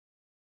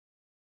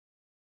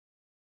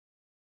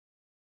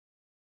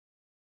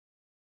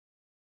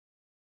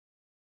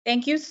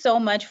Thank you so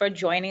much for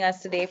joining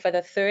us today for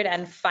the third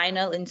and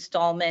final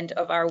installment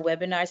of our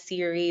webinar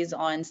series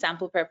on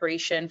sample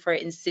preparation for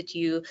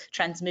in-situ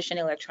transmission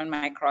electron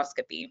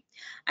microscopy.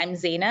 I'm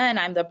Zaina, and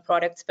I'm the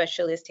product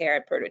specialist here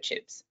at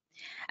Protochips.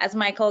 As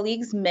my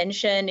colleagues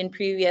mentioned in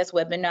previous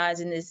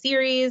webinars in this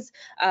series,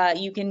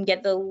 you can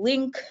get the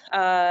link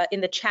in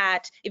the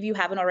chat if you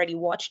haven't already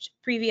watched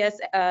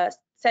previous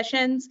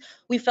sessions.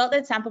 We felt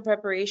that sample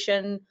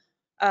preparation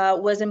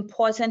was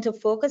important to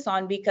focus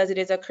on because it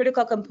is a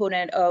critical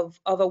component of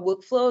a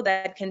workflow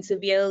that can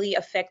severely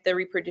affect the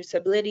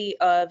reproducibility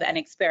of an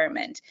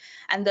experiment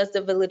and thus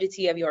the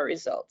validity of your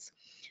results.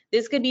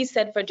 This could be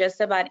said for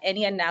just about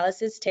any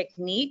analysis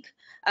technique.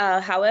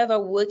 However,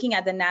 working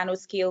at the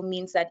nanoscale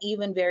means that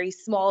even very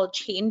small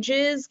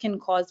changes can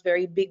cause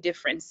very big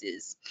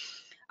differences.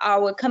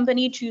 Our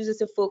company chooses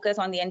to focus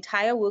on the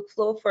entire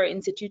workflow for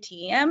in-situ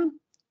TEM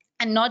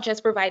and not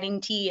just providing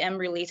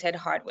TEM-related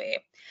hardware.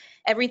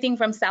 Everything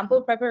from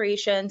sample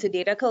preparation to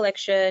data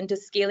collection to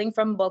scaling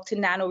from bulk to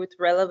nano with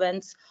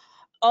relevance,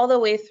 all the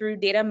way through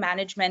data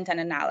management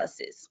and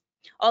analysis.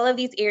 All of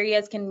these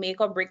areas can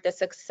make or break the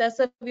success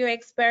of your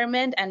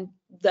experiment and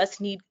thus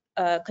need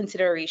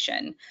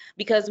consideration,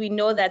 because we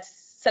know that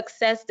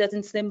success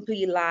doesn't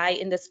simply lie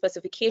in the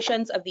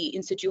specifications of the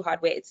in-situ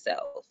hardware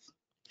itself.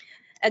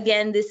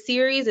 Again, this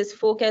series is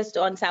focused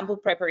on sample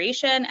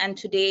preparation, and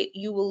today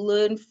you will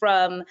learn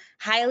from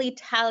highly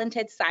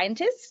talented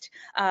scientists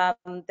that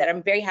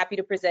I'm very happy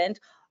to present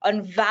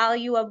on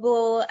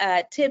valuable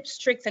tips,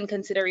 tricks, and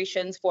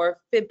considerations for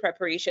FIB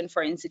preparation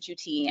for in-situ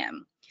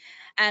TEM.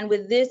 And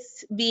with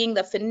this being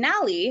the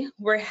finale,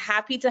 we're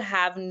happy to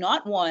have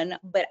not one,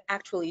 but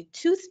actually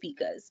two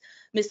speakers,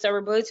 Mr.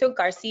 Roberto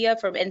Garcia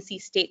from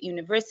NC State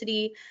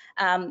University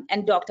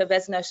and Dr.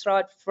 Vesna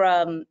Srot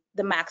from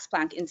the Max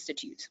Planck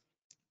Institute.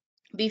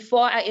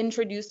 Before I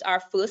introduce our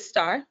first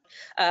star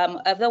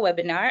of the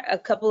webinar, a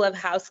couple of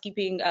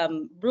housekeeping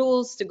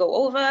rules to go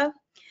over.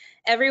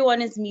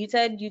 Everyone is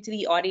muted due to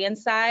the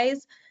audience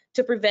size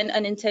to prevent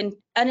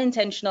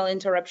unintentional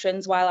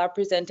interruptions while our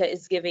presenter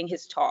is giving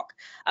his talk.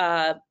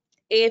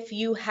 If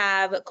you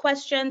have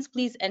questions,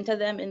 please enter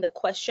them in the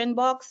question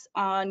box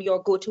on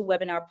your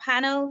GoToWebinar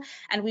panel,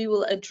 and we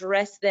will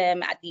address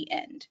them at the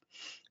end.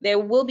 There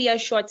will be a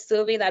short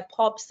survey that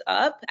pops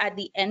up at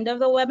the end of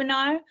the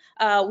webinar.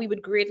 We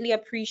would greatly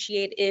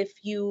appreciate if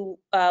you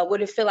were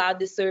to fill out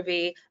the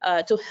survey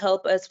to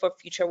help us for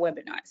future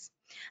webinars.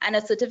 And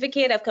a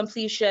certificate of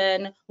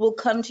completion will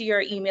come to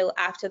your email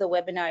after the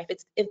webinar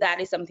if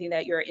that is something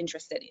that you're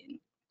interested in.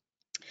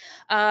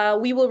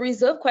 We will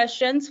reserve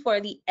questions for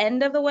the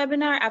end of the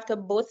webinar after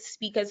both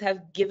speakers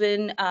have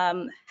given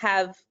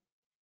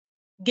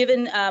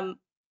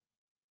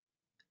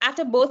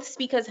after both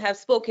speakers have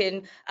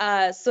spoken,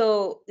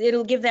 so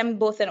it'll give them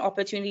both an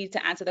opportunity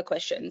to answer the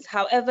questions.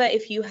 However,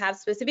 if you have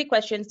specific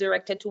questions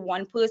directed to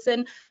one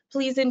person,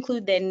 please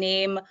include their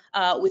name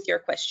with your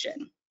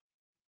question.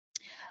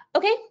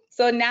 Okay,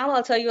 so now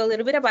I'll tell you a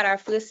little bit about our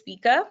first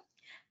speaker.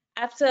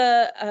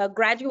 After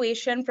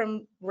graduation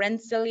from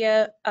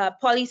Rensselaer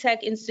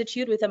Polytech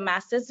Institute with a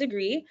master's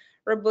degree,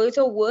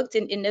 Roberto worked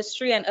in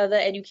industry and other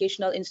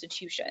educational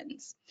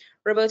institutions.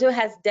 Roberto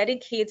has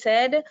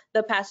dedicated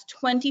the past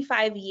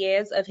 25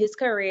 years of his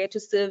career to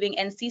serving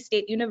NC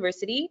State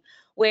University,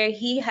 where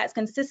he has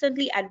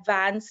consistently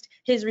advanced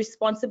his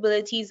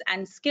responsibilities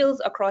and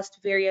skills across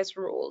various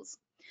roles.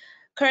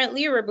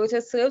 Currently, Roberto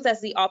serves as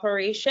the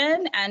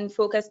operation and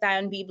focused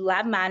ion beam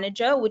lab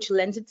manager, which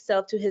lends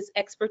itself to his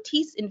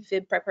expertise in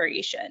FIB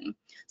preparation.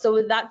 So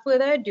without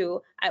further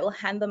ado, I will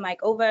hand the mic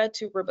over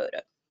to Roberto.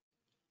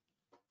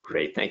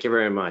 Great, thank you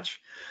very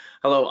much.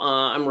 Hello,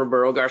 I'm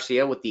Roberto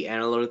Garcia with the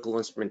Analytical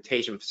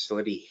Instrumentation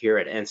Facility here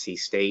at NC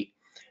State.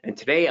 And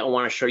today I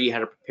want to show you how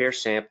to prepare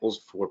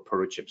samples for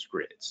Protochips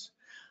grids.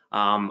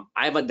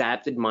 I've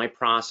adapted my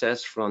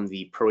process from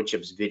the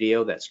Protochips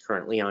video that's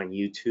currently on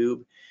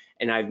YouTube,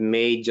 and I've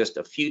made just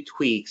a few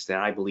tweaks that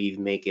I believe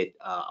make it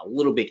a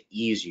little bit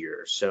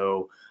easier.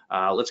 So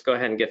let's go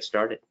ahead and get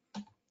started.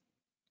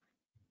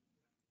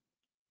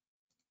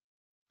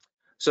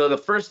 So the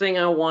first thing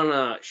I want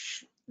to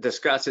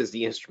discuss is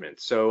the instrument.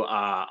 So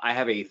I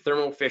have a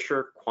Thermo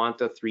Fisher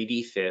Quanta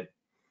 3D FIB.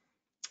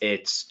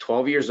 It's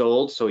 12 years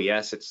old, so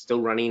yes, it's still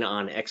running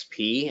on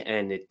XP,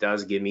 and it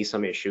does give me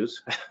some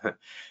issues.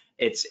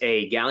 It's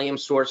a gallium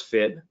source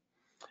FIB,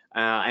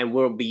 and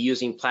we'll be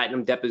using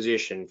platinum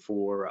deposition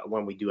for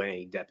when we do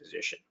any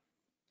deposition.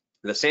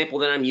 The sample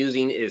that I'm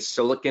using is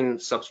silicon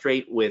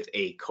substrate with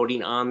a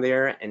coating on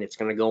there, and it's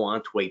going to go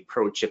onto a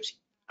Protochips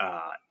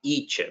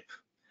E-chip.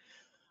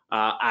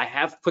 I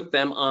have put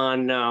them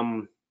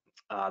on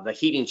the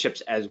heating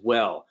chips as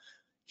well.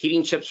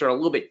 Heating chips are a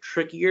little bit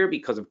trickier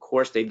because, of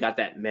course, they've got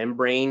that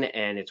membrane,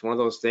 and it's one of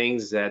those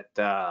things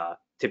that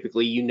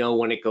typically, you know,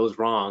 when it goes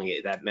wrong,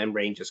 that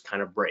membrane just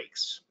kind of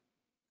breaks.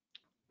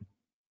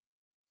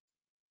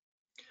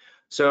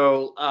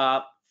 So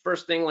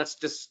first thing, let's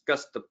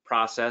discuss the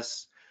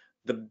process.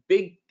 The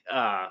big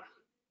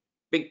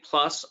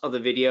plus of the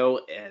video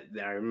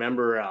that I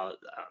remember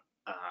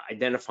I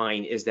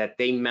identifying is that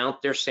they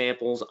mount their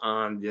samples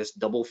on this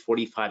double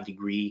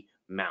 45-degree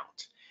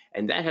mount.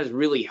 And that has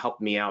really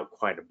helped me out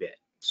quite a bit.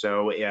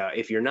 So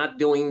if you're not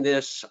doing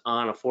this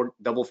on a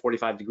double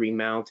 45-degree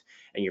mount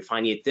and you're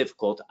finding it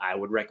difficult, I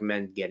would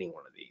recommend getting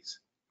one of these.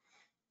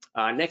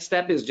 Next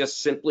step is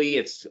just simply,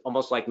 it's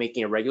almost like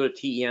making a regular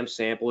TEM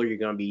sample. You're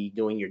going to be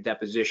doing your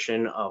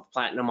deposition of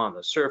platinum on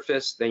the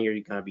surface. Then you're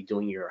going to be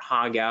doing your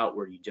hog out,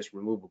 where you just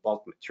remove a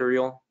bulk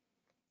material,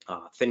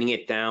 thinning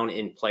it down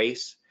in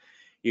place.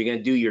 You're going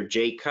to do your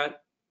J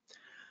cut,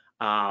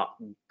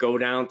 go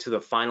down to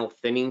the final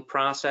thinning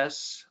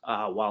process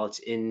while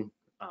it's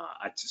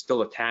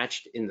still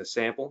attached in the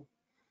sample.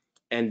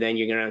 And then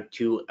you're going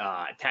to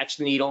attach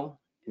the needle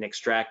and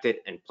extract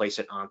it and place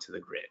it onto the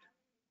grid,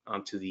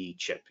 onto the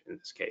chip in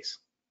this case.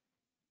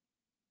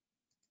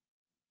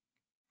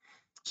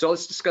 So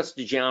let's discuss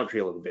the geometry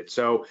a little bit.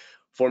 So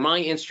for my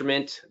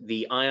instrument,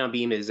 the ion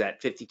beam is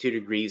at 52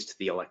 degrees to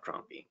the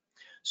electron beam.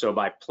 So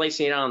by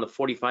placing it on the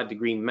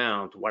 45-degree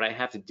mount, what I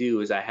have to do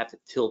is I have to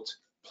tilt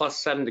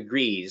 +7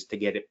 degrees to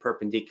get it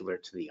perpendicular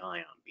to the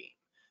ion beam.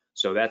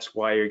 So that's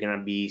why you're going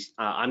to be,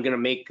 I'm going to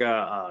make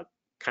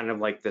kind of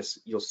like this.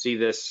 You'll see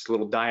this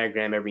little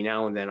diagram every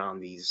now and then on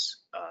these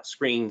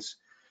screens,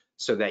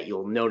 so that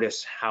you'll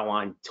notice how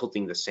I'm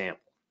tilting the sample.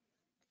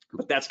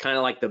 But that's kind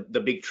of like the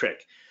big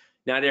trick.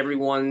 Not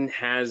everyone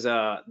has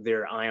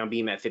their ion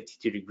beam at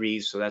 52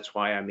 degrees, so that's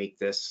why I make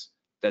this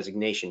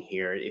designation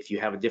here. If you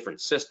have a different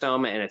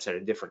system and it's at a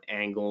different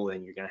angle,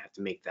 then you're going to have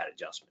to make that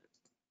adjustment.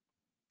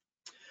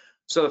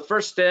 So the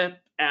first step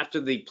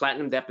after the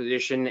platinum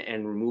deposition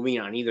and removing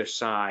on either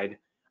side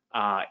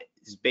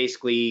is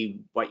basically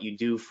what you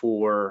do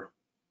for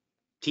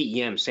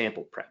TEM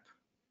sample prep.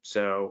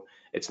 So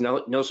it's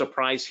no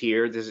surprise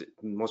here.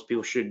 Most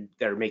people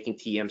that are making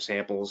TEM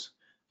samples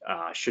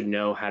should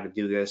know how to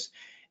do this.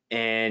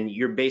 And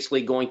you're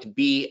basically going to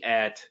be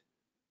at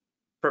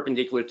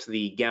perpendicular to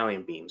the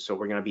gallium beam. So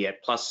we're going to be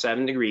at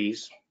 +7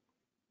 degrees.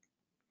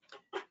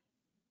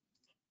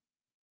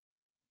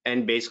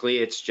 And basically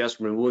it's just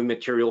removing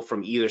material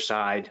from either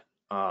side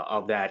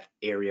of that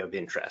area of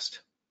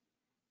interest.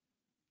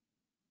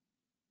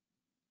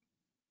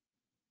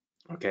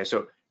 Okay,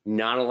 so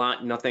not a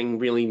lot, nothing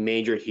really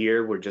major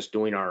here. We're just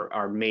doing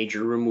our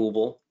major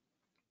removal.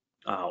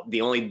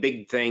 The only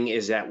big thing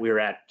is that we're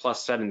at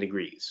 +7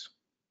 degrees.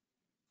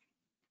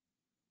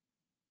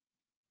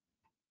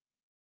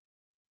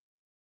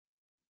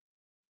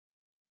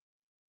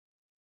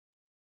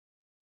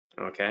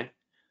 Okay.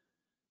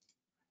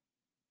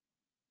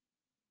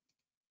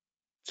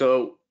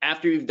 So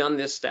after you've done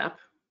this step,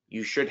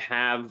 you should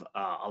have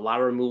a lot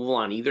of removal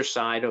on either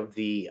side of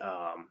the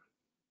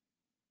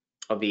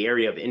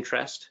area of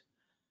interest,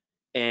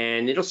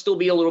 and it'll still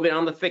be a little bit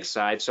on the thick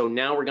side. So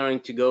now we're going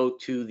to go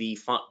to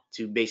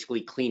to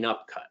basically clean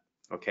up cut.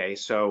 Okay,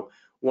 so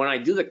when I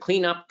do the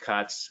cleanup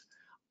cuts,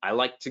 I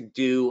like to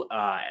do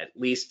at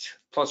least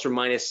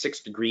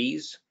 ±6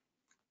 degrees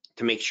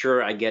to make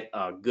sure I get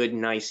a good,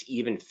 nice,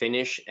 even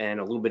finish and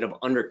a little bit of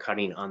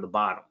undercutting on the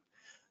bottom.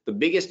 The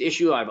biggest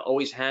issue I've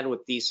always had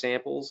with these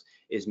samples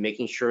is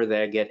making sure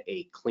that I get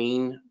a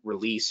clean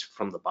release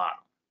from the bottom.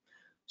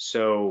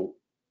 So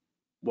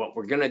what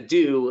we're gonna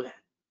do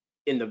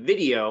in the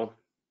video,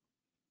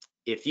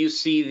 if you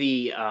see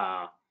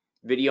the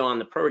video on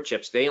the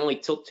Protochips, they only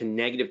tilt to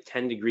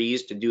 -10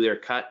 degrees to do their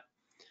cut.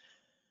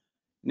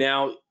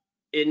 Now,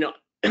 in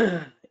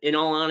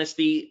all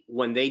honesty,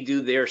 when they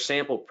do their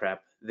sample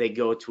prep, they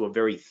go to a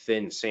very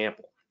thin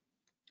sample.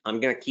 I'm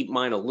gonna keep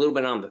mine a little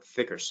bit on the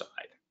thicker side.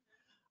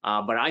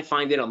 But I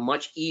find it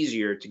much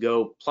easier to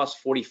go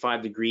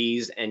 +45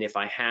 degrees, and if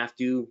I have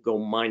to, go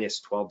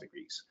 -12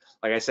 degrees.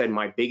 Like I said,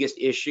 my biggest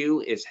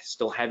issue is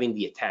still having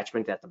the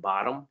attachment at the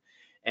bottom.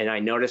 And I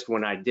noticed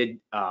when I did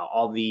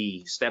all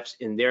the steps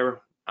in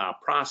their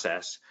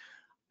process,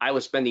 I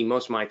was spending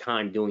most of my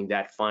time doing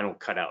that final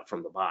cutout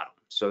from the bottom.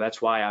 So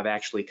that's why I've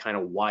actually kind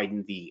of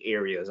widened the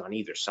areas on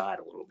either side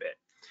a little bit.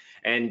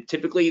 And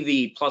typically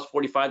the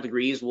 +45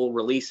 degrees will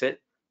release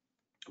it,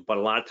 but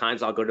a lot of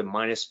times I'll go to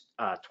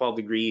 -12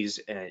 degrees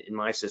in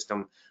my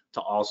system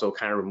to also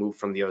kind of remove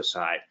from the other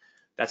side.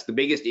 That's the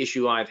biggest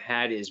issue I've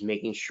had, is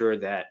making sure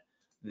that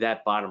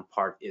that bottom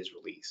part is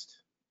released.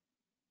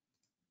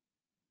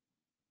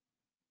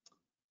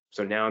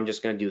 So now I'm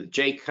just going to do the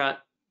J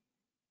cut.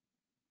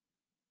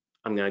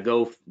 I'm going to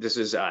go, this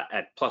is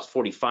at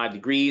 +45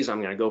 degrees.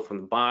 I'm going to go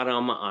from the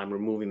bottom. I'm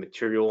removing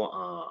material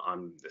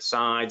on the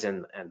sides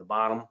and the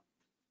bottom.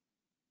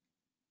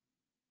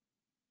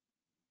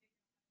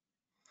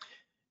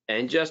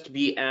 And just to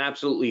be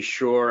absolutely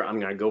sure, I'm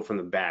going to go from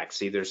the back.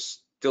 See,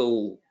 there's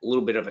still a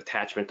little bit of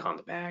attachment on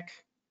the back.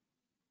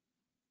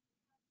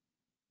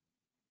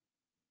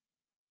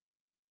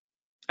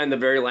 And the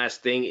very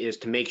last thing is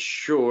to make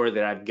sure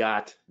that I've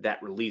got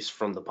that release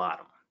from the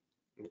bottom.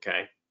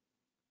 Okay.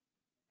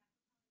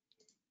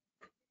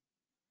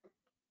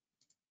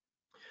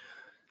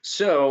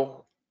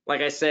 So,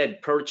 like I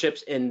said,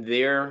 Protochips in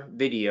their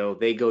video,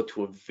 they go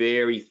to a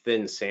very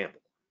thin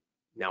sample.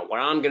 Now, what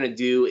I'm going to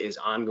do is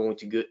I'm going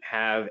to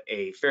have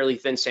a fairly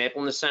thin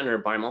sample in the center,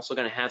 but I'm also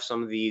going to have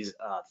some of these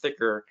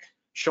thicker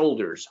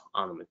shoulders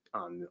on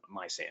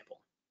my sample.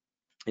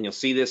 And you'll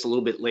see this a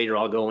little bit later.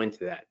 I'll go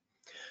into that.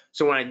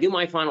 So when I do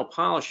my final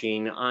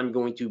polishing, I'm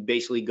going to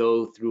basically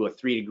go through a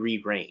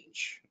 3-degree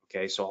range.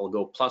 Okay, so I'll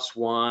go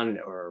 +1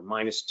 or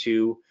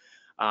 -2.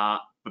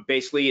 But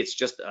basically, it's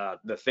just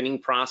the thinning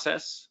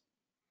process.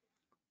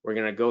 We're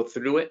going to go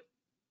through it.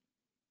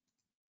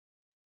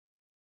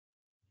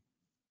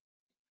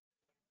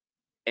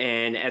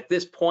 And at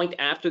this point,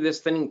 after this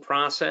thinning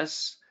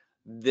process,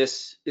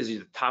 this is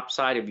the top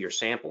side of your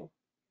sample,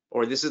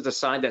 or this is the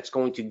side that's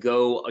going to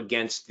go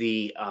against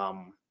the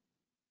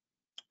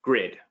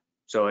grid.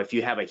 So if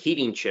you have a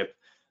heating chip,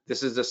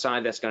 this is the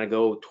side that's going to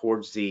go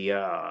towards the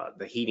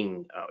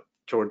heating,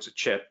 towards the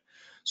chip.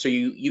 So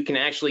you can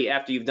actually,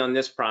 after you've done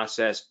this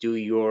process, do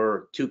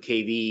your 2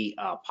 kV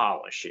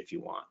polish if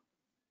you want.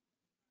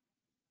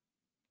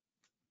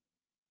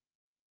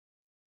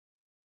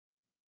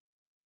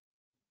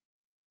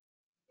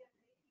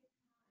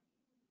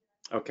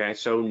 Okay,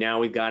 so now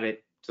we've got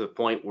it to the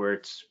point where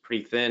it's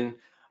pretty thin.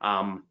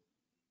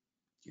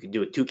 You can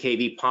do a 2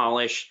 kV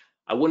polish.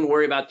 I wouldn't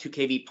worry about 2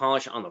 kV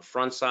polish on the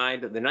front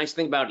side. The nice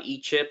thing about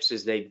E-chips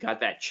is they've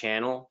got that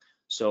channel.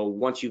 So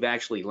once you've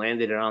actually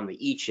landed it on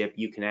the E-chip,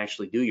 you can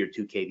actually do your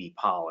 2 kV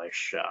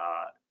polish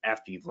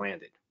after you've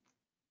landed.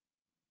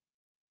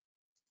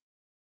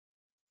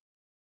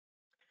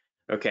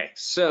 Okay,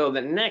 so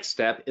the next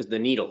step is the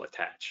needle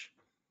attach.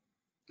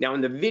 Now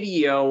in the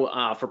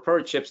video for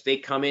Protochips, they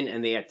come in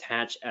and they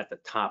attach at the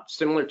top,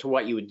 similar to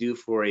what you would do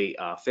for a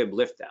FIB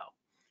lift out.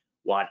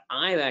 What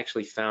I've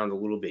actually found a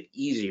little bit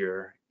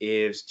easier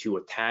is to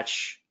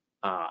attach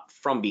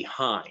from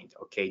behind,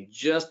 okay,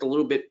 just a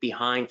little bit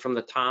behind from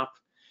the top,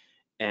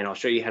 and I'll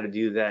show you how to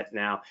do that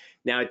now.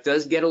 Now it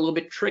does get a little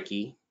bit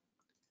tricky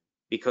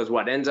because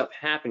what ends up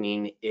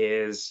happening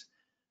is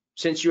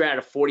since you're at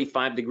a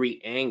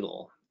 45-degree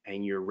angle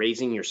and you're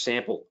raising your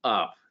sample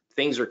up,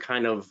 things are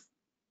kind of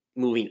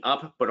moving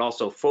up but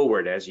also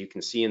forward, as you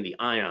can see in the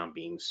ion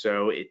beam.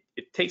 So it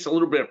takes a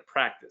little bit of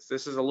practice.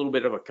 This is a little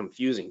bit of a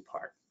confusing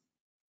part.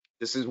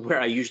 This is where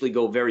I usually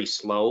go very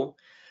slow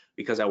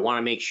because I want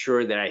to make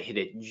sure that I hit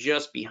it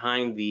just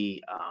behind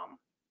the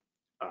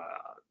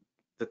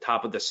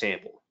top of the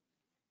sample.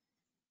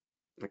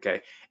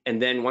 Okay,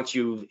 and then once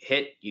you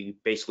hit, you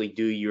basically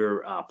do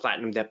your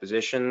platinum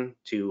deposition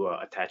to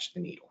attach the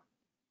needle.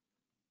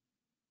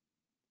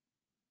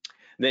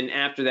 Then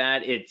after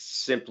that, it's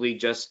simply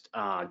just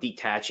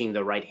detaching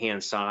the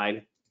right-hand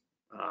side,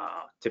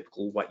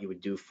 typical what you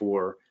would do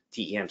for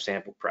TEM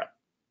sample prep.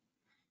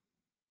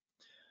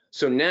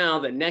 So now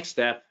the next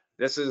step,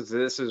 this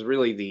is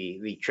really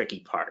the tricky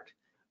part.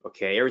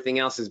 Okay, everything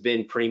else has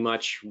been pretty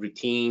much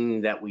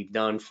routine that we've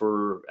done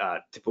for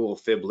typical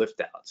FIB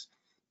lift outs.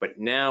 But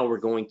now we're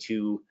going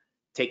to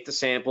take the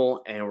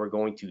sample and we're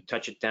going to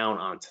touch it down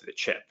onto the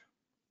chip.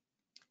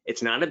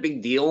 It's not a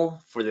big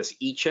deal for this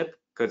E-chip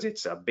because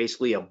it's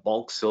basically a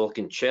bulk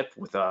silicon chip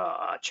with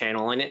a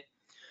channel in it.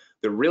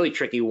 The really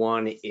tricky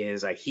one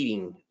is a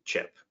heating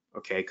chip,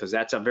 okay, because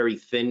that's a very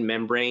thin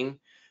membrane.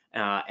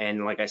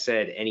 And like I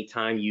said,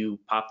 anytime you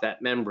pop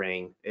that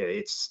membrane,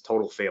 it's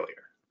total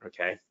failure,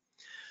 okay?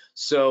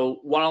 So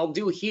what I'll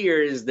do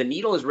here is the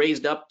needle is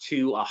raised up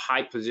to a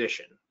high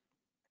position,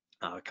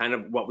 kind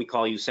of what we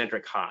call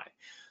eccentric high.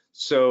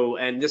 So,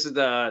 and this is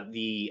the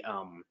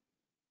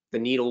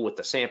needle with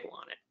the sample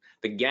on it.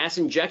 The gas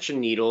injection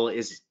needle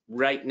is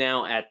right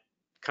now at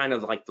kind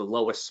of like the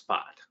lowest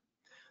spot.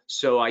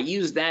 So I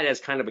use that as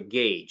kind of a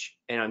gauge,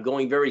 and I'm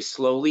going very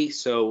slowly.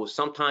 So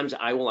sometimes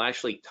I will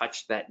actually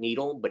touch that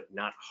needle, but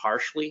not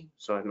harshly.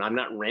 So I'm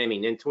not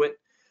ramming into it.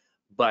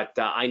 But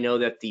I know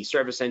that the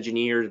service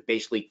engineers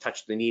basically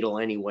touch the needle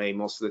anyway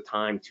most of the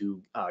time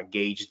to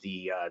gauge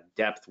the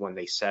depth when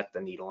they set the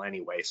needle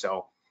anyway.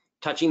 So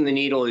touching the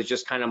needle is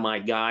just kind of my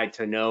guide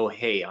to know,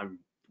 hey, I'm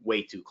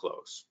way too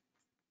close.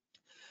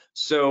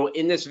 So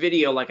in this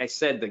video, like I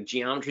said, the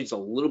geometry is a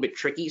little bit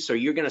tricky. So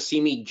you're going to see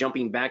me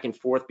jumping back and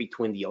forth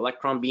between the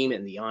electron beam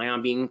and the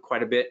ion beam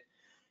quite a bit,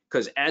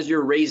 because as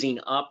you're raising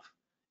up,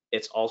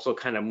 it's also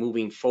kind of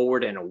moving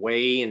forward and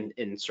away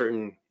in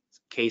certain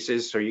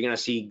cases. So you're going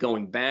to see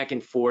going back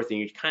and forth, and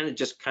you're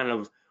kind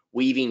of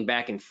weaving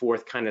back and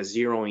forth, kind of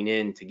zeroing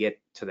in to get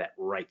to that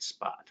right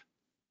spot.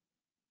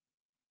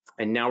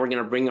 And now we're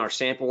going to bring our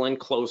sample in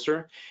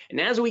closer. And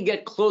as we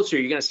get closer,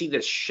 you're going to see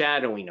this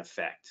shadowing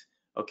effect.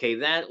 Okay,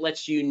 that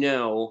lets you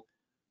know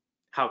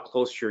how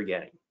close you're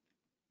getting.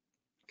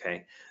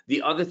 Okay,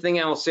 the other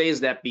thing I will say is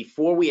that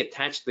before we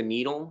attach the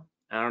needle,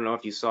 I don't know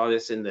if you saw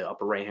this in the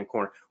upper right hand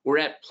corner, we're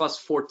at plus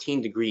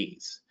 14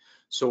 degrees.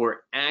 So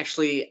we're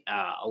actually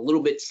a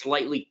little bit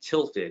slightly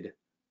tilted.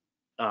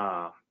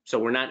 So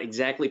we're not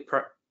exactly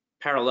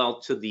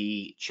parallel to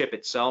the chip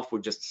itself,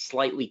 we're just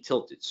slightly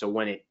tilted. So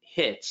when it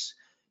hits,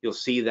 you'll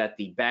see that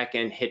the back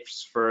end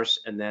hits first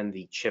and then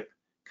the chip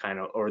kind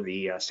of, or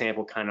the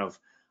sample kind of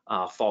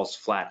falls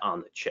flat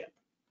on the chip.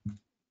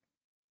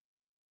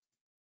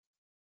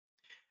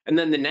 And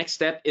then the next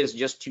step is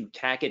just to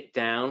tack it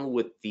down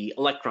with the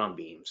electron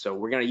beam. So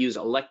we're going to use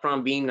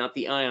electron beam, not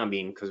the ion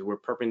beam, because we're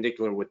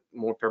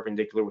more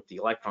perpendicular with the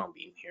electron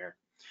beam here.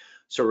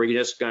 So we're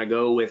just going to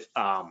go with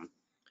low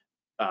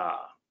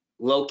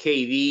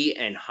kV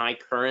and high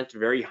current,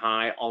 very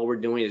high. All we're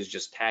doing is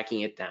just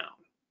tacking it down.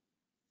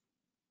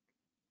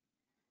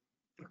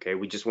 Okay,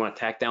 we just want to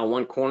tack down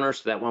one corner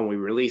so that when we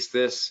release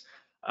this,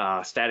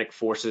 static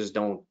forces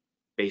don't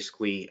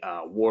basically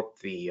warp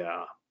the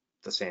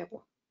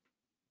sample.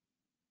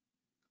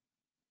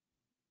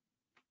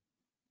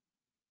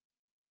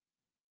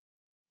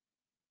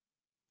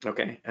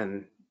 Okay,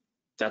 and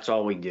that's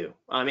all we do.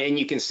 And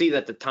you can see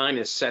that the time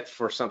is set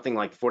for something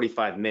like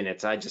 45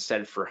 minutes. I just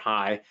set it for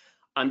high.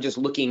 I'm just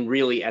looking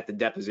really at the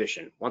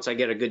deposition. Once I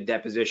get a good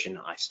deposition,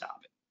 I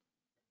stop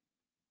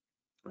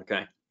it.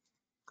 Okay.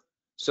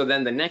 So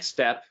then the next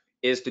step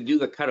is to do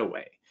the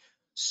cutaway.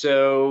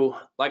 So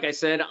like I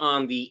said,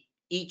 on the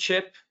E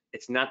chip,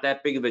 it's not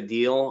that big of a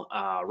deal.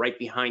 Right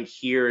behind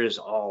here is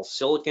all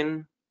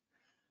silicon.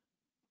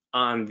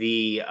 On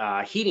the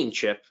heating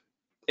chip,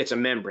 it's a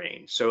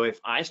membrane. So if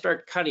I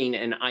start cutting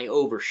and I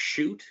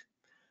overshoot,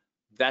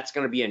 that's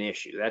going to be an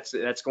issue.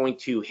 That's going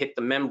to hit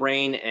the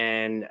membrane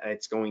and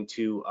it's going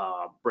to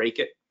break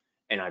it.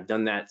 And I've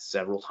done that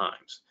several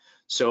times.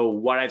 So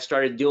what I've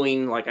started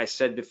doing, like I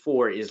said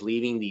before, is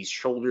leaving these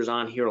shoulders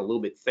on here a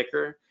little bit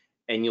thicker,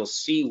 and you'll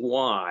see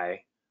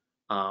why,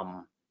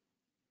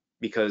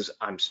 because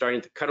I'm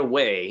starting to cut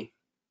away.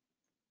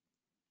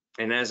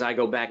 And as I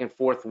go back and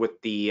forth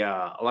with the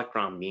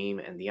electron beam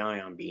and the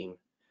ion beam,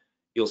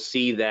 you'll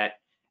see that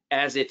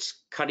as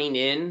it's cutting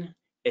in,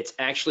 it's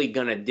actually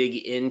going to dig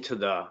into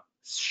the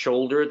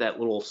shoulder, that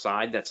little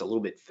side that's a little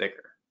bit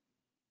thicker.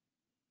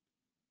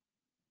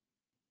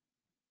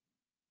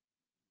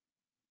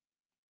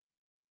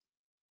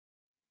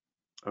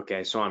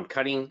 Okay, so I'm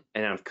cutting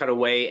and I've cut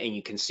away, and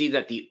you can see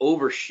that the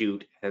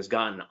overshoot has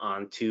gotten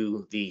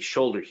onto the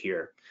shoulder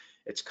here.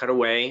 It's cut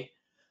away.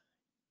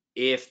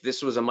 If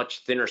this was a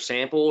much thinner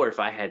sample, or if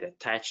I had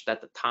attached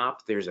at the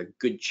top, there's a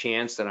good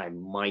chance that I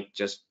might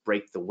just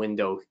break the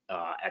window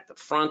at the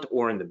front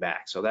or in the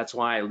back. So that's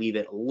why I leave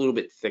it a little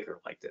bit thicker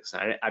like this.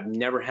 I've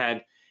never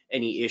had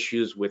any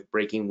issues with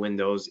breaking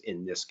windows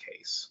in this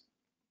case.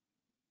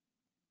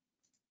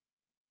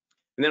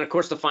 And then of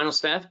course the final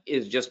step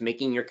is just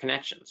making your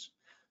connections.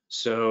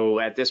 So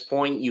at this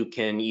point, you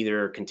can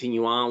either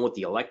continue on with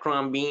the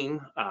electron beam.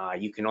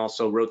 You can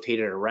also rotate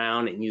it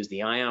around and use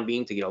the ion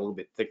beam to get a little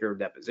bit thicker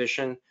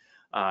deposition.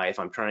 If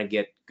I'm trying to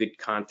get good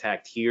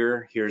contact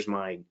here, here's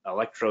my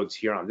electrodes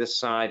here on this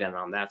side and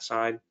on that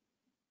side.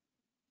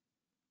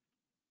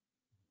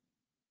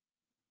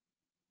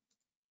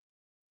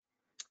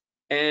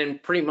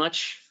 And pretty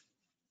much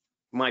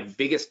my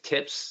biggest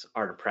tips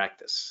are to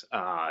practice.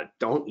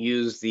 Don't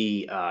use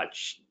the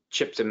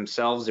chips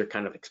themselves, they're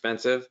kind of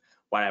expensive.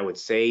 What I would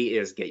say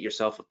is get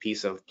yourself a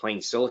piece of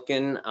plain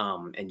silicon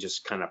and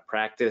just kind of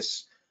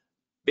practice.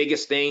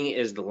 Biggest thing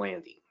is the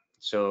landing.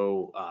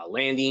 So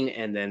landing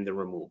and then the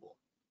removal.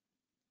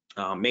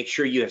 Make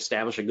sure you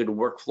establish a good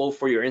workflow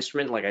for your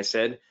instrument. Like I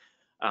said,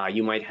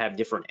 you might have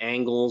different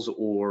angles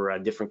or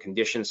different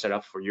conditions set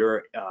up for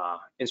your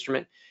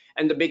instrument.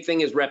 And the big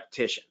thing is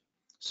repetition.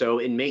 So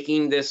in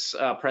making this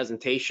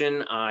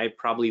presentation, I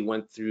probably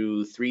went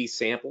through 3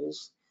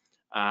 samples.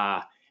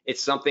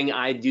 It's something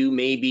I do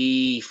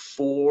maybe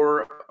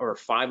 4 or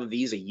 5 of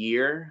these a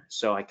year,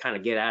 so I kind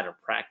of get out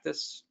of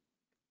practice.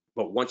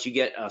 But once you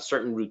get a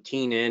certain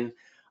routine in,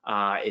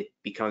 it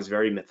becomes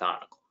very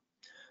methodical.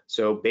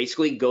 So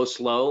basically go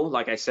slow.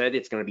 Like I said,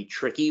 it's going to be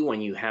tricky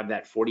when you have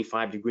that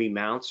 45-degree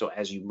mount. So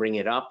as you bring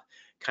it up,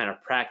 kind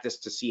of practice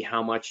to see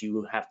how much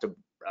you have to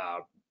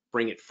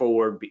bring it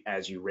forward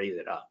as you raise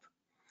it up.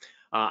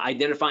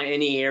 Identify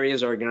any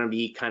areas are going to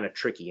be kind of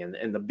tricky,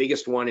 and the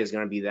biggest one is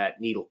going to be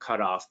that needle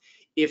cutoff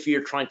if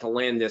you're trying to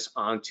land this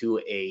onto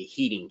a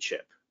heating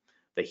chip.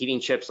 The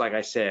heating chips, like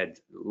I said,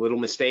 little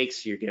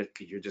mistakes, you're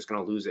just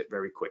going to lose it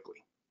very quickly.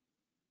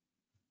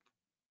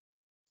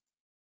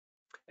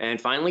 And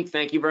finally,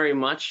 thank you very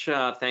much.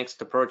 Thanks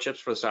to Protochips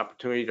for this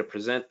opportunity to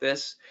present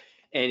this.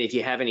 And if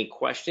you have any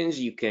questions,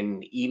 you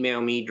can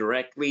email me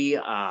directly. You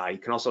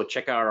can also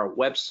check out our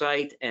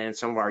website and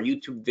some of our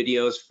YouTube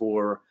videos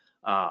for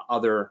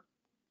other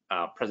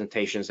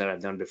presentations that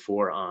I've done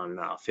before on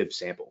FIB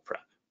sample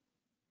prep.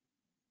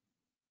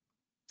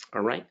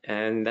 All right,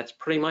 and that's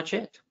pretty much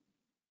it.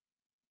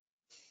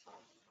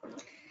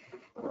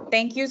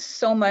 Thank you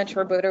so much,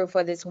 Roberto,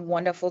 for this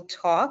wonderful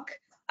talk.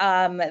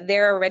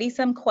 There are already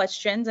some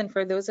questions, and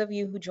for those of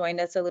you who joined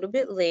us a little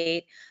bit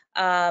late,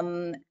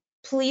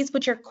 please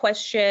put your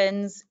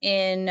questions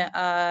in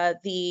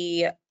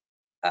the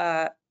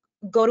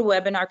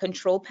GoToWebinar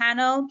control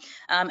panel,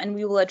 and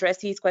we will address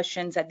these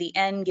questions at the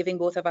end, giving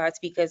both of our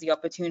speakers the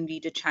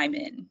opportunity to chime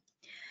in.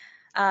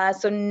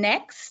 So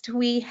next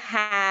we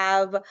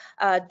have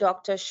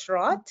Dr.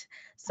 Srot.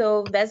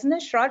 So Vesna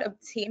Srot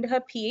obtained her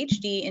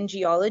PhD in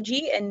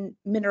geology and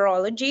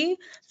mineralogy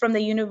from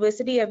the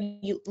University of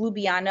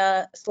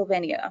Ljubljana,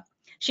 Slovenia.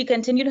 She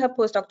continued her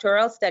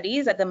postdoctoral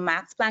studies at the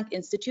Max Planck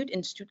Institute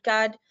in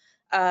Stuttgart,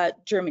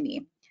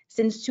 Germany.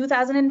 Since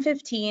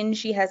 2015,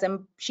 she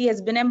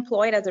has been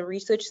employed as a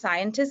research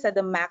scientist at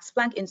the Max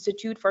Planck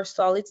Institute for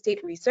Solid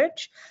State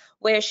Research,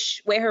 where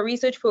her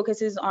research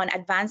focuses on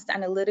advanced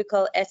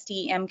analytical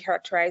STEM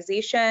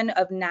characterization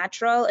of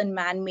natural and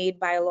man-made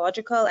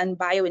biological and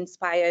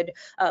bio-inspired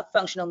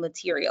functional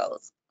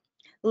materials.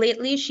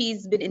 Lately,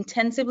 she's been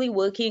intensively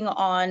working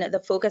on the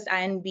focused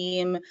ion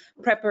beam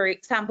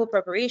sample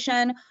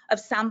preparation of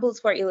samples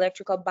for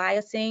electrical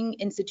biasing,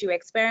 in-situ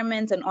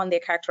experiments, and on their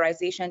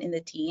characterization in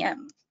the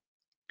TEM.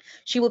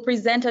 She will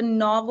present a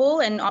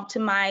novel and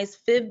optimized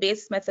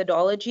FIB-based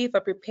methodology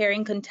for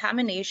preparing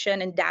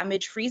contamination and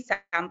damage-free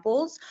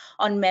samples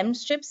on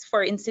MEMS chips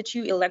for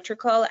in-situ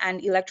electrical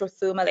and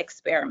electro-thermal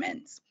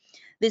experiments.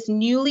 This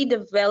newly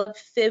developed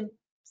FIB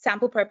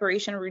sample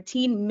preparation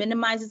routine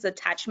minimizes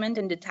attachment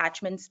and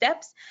detachment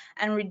steps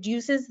and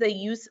reduces the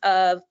use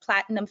of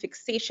platinum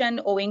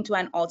fixation owing to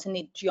an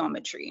alternate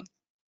geometry.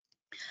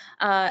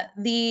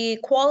 The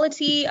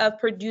quality of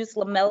produced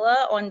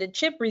lamella on the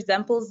chip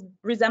resembles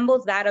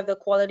that of the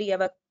quality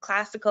of a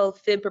classical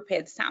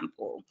FIB-prepared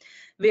sample.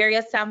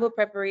 Various sample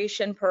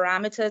preparation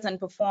parameters and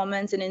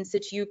performance in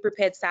in-situ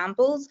prepared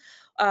samples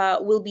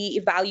will be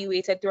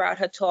evaluated throughout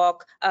her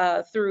talk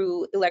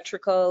through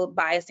electrical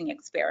biasing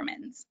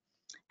experiments.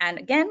 And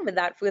again,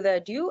 without further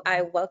ado,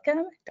 I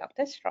welcome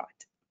Dr. Srot.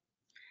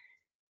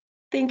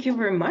 Thank you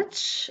very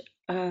much.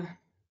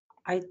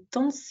 I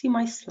don't see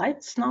my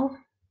slides now.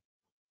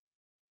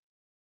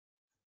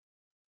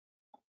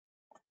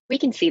 We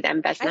can see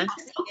them, Vesna.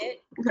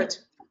 Good.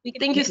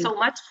 Thank you so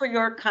much for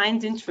your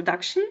kind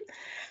introduction.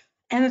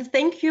 And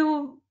thank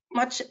you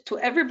much to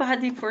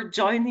everybody for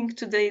joining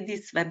today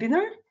this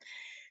webinar.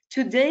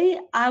 Today,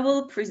 I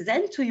will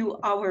present to you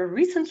our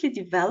recently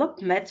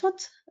developed method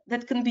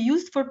that can be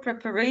used for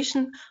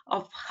preparation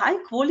of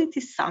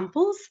high-quality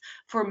samples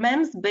for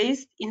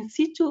MEMS-based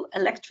in-situ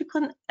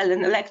electrical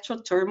and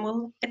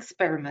electro-thermal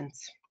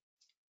experiments.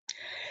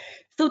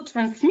 So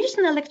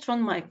transmission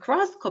electron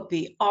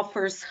microscopy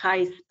offers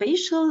high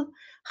spatial,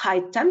 high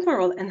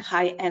temporal, and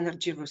high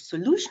energy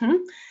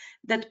resolution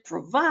that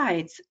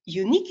provides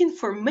unique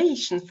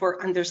information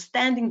for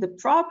understanding the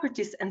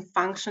properties and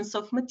functions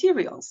of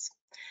materials.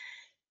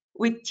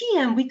 With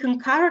TEM, we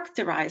can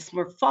characterize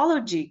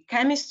morphology,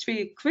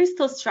 chemistry,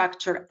 crystal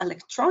structure,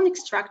 electronic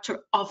structure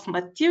of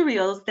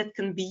materials that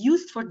can be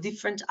used for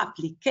different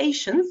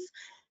applications,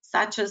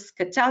 such as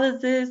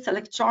catalysis,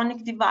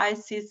 electronic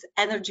devices,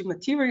 energy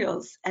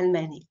materials, and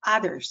many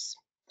others.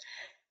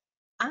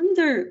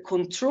 Under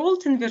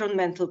controlled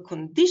environmental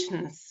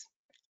conditions,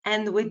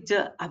 and with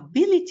the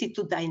ability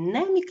to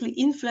dynamically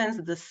influence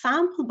the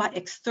sample by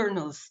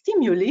external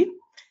stimuli,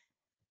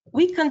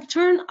 we can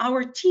turn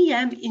our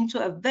TEM into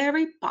a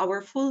very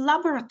powerful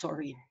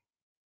laboratory.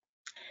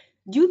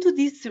 Due to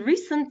this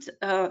recent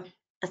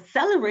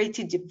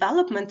accelerated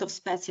development of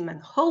specimen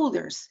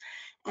holders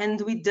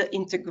and with the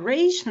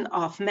integration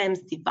of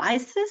MEMS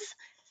devices,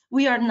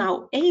 we are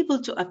now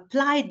able to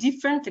apply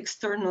different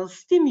external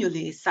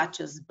stimuli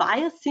such as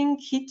biasing,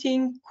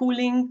 heating,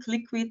 cooling,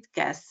 liquid,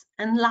 gas,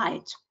 and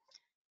light.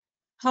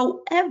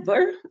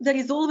 However, there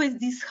is always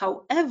this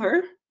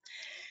however.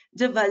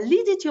 The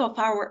validity of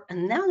our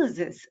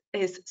analysis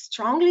is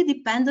strongly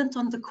dependent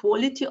on the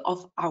quality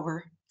of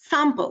our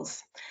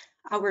samples.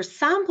 Our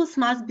samples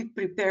must be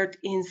prepared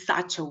in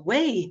such a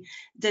way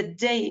that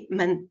they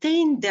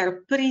maintain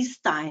their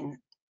pristine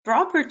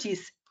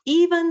properties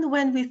even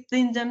when we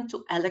thin them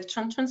to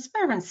electron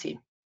transparency.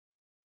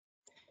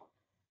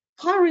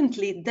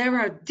 Currently, there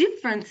are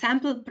different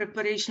sample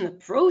preparation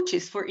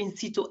approaches for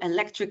in-situ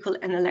electrical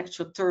and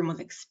electro-thermal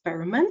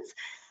experiments.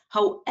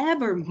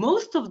 However,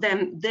 most of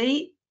them,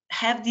 they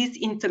have this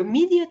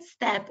intermediate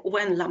step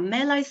when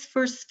lamella is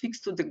first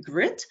fixed to the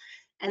grid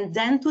and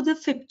then to the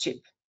FIB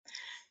chip.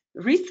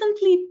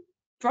 Recently,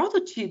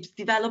 Protochips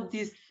developed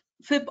this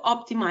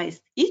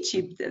FIB-optimized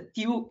e-chip that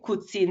you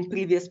could see in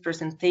previous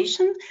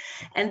presentation,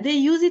 and they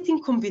use it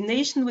in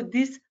combination with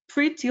this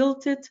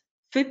pre-tilted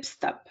FIB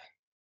step.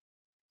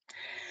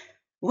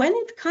 When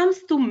it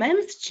comes to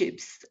MEMS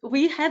chips,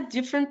 we have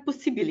different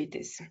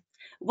possibilities.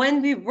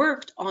 When we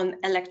worked on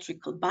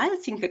electrical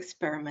biasing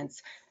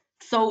experiments,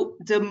 so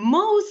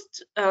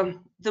I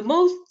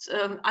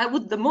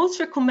would the most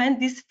recommend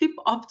this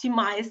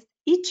FIB-optimized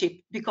e-chip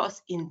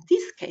because in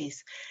this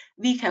case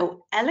we have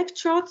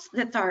electrodes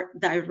that are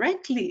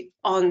directly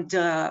on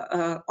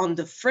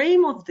the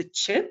frame of the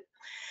chip,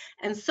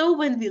 and so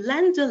when we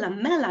land the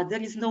lamella,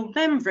 there is no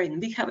membrane.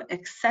 We have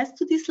access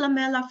to this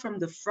lamella from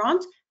the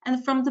front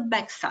and from the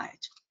back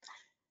side.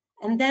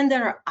 And then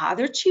there are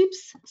other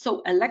chips,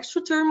 so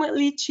electro-thermal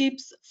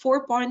e-chips,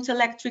 4-point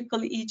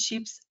electrical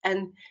e-chips,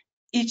 and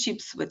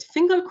e-chips with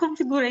finger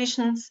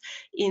configurations.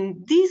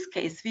 In this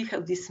case, we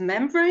have this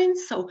membrane,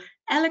 so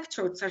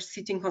electrodes are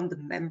sitting on the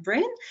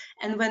membrane,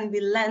 and when we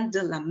land the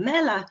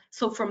lamella,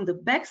 so from the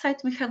back side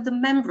we have the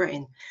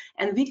membrane,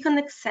 and we can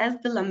access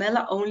the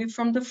lamella only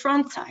from the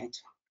front side.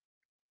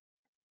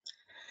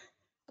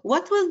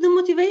 What was the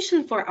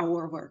motivation for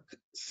our work?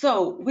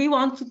 So we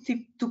wanted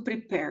to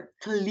prepare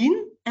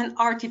clean and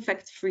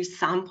artifact-free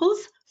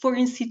samples for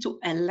in situ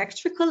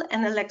electrical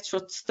and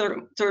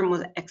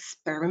electro-thermal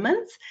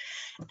experiments,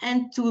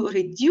 and to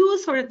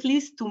reduce or at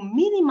least to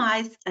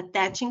minimize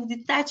attaching,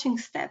 detaching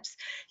steps.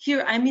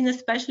 Here, I mean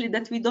especially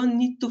that we don't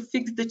need to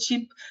fix the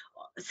chip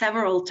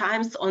several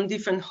times on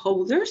different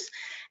holders,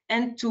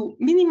 and to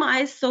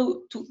minimize,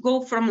 so to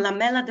go from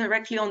lamella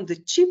directly on the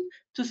chip,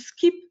 to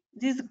skip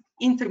this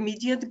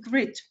intermediate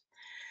grid.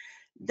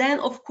 Then,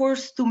 of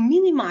course, to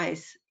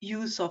minimize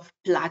use of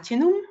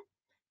platinum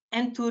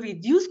and to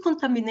reduce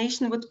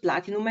contamination with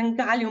platinum and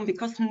gallium,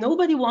 because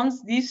nobody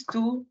wants these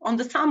two on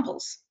the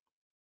samples.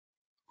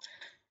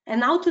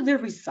 And now to the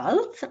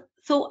results.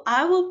 So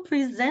I will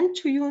present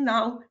to you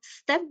now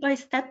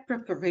step-by-step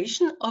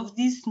preparation of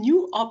this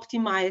new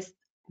optimized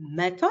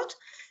method.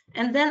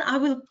 And then I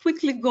will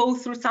quickly go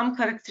through some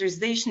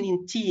characterization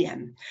in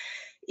TEM.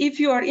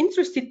 If you are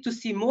interested to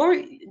see more,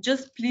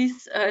 just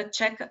please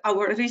check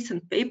our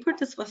recent paper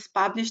that was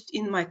published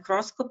in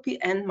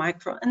Microscopy and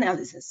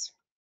Microanalysis.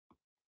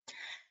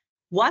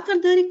 What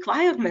are the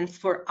requirements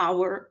for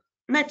our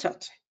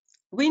method?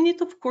 We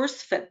need, of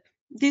course, FIB.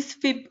 This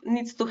FIB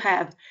needs to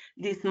have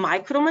this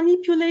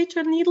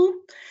micromanipulator needle.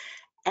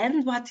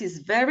 And what is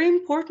very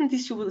important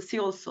is, you will see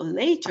also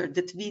later,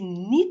 that we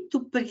need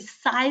to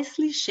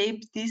precisely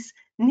shape this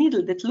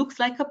needle that looks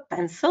like a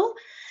pencil.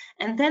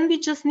 And then we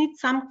just need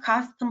some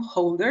custom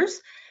holders.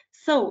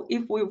 So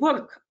if we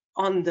work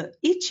on the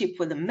e-chip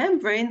with a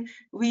membrane,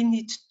 we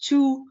need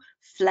 2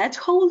 flat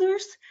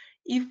holders.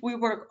 If we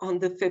work on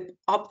the FIB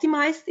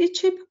optimized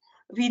e-chip,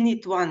 we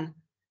need 1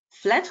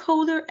 flat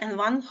holder and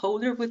 1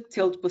 holder with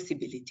tilt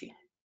possibility.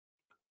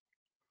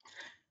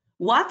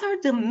 What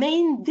are the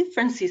main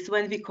differences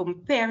when we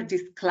compare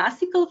this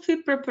classical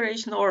FIB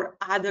preparation or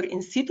other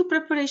in situ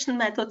preparation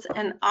methods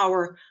and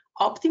our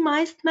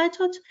optimized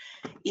method?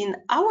 In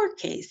our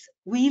case,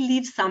 we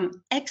leave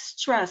some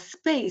extra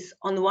space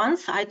on one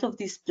side of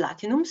this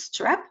platinum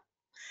strap,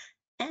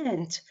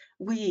 and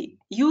we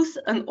use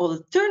an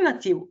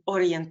alternative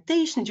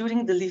orientation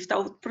during the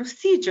lift-out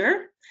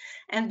procedure.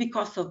 And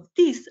because of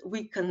this,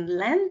 we can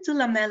land the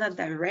lamella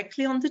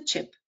directly on the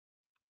chip.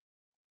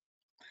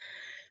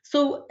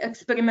 So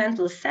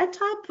experimental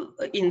setup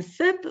in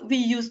FIB, we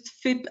used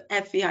FIB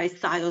FEI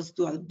SIOS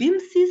dual beam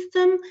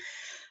system.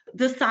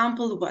 The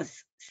sample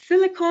was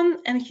silicon,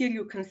 and here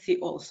you can see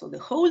also the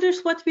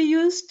holders what we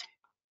used.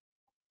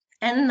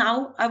 And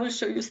now I will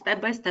show you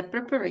step-by-step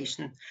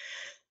preparation.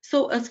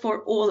 So as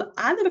for all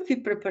other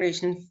FIB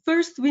preparation,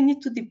 first we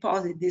need to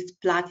deposit this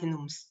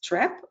platinum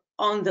strap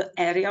on the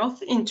area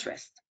of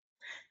interest.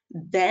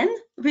 Then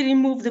we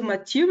remove the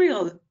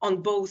material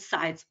on both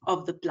sides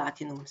of the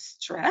platinum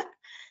strap.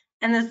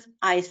 And as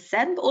I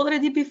said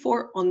already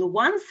before, on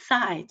one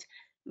side,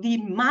 we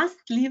must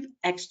leave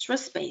extra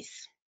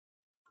space.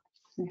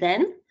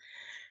 Then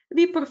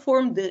we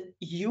perform the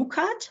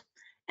U-cut.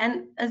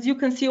 And as you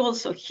can see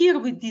also here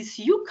with this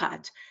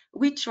U-cut,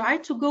 we try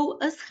to go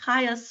as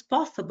high as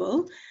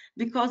possible,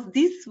 because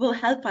this will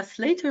help us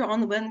later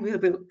on when we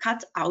will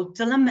cut out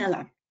the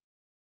lamella.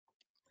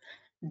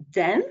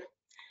 Then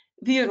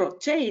we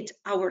rotate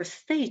our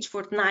stage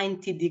for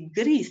 90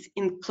 degrees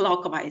in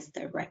clockwise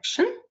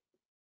direction.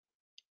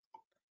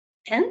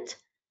 And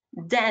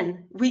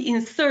then we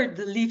insert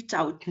the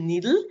lift-out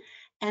needle,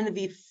 and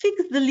we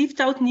fix the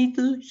lift-out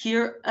needle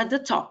here at the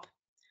top.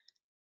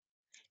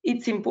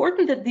 It's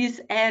important that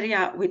this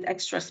area with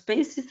extra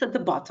space is at the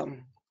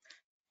bottom.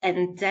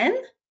 And then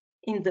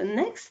in the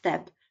next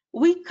step,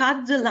 we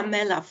cut the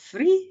lamella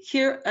free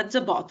here at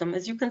the bottom,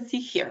 as you can see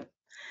here.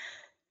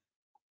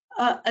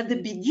 At the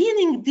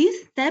beginning,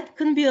 this step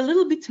can be a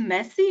little bit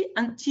messy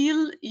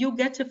until you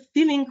get a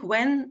feeling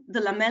when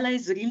the lamella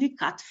is really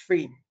cut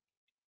free.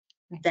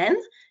 Then,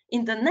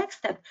 in the next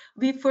step,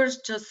 we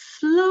first just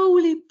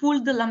slowly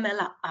pull the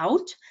lamella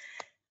out.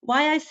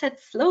 Why I said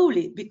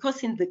slowly?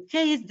 Because in the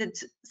case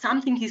that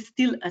something is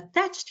still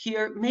attached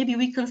here, maybe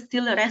we can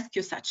still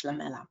rescue such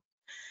lamella.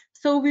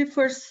 So we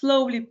first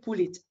slowly pull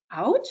it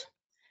out,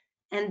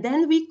 and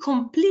then we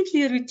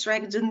completely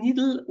retract the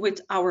needle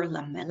with our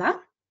lamella.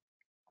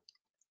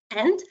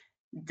 And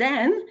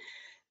then,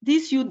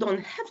 this you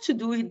don't have to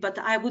do it, but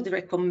I would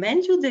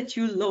recommend you that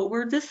you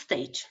lower the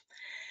stage.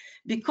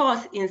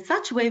 Because in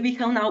such way we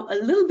have now a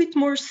little bit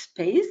more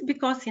space,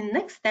 because in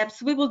next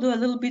steps we will do a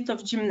little bit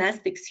of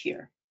gymnastics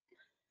here.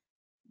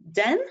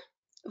 Then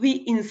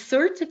we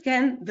insert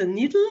again the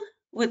needle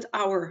with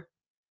our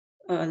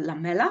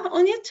lamella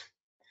on it,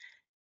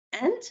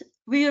 and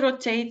we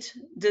rotate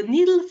the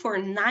needle for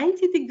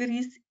 90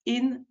 degrees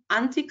in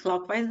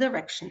anti-clockwise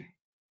direction.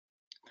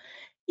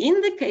 In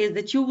the case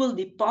that you will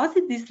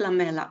deposit this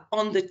lamella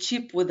on the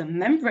chip with a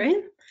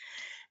membrane,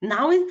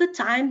 now is the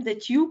time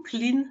that you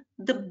clean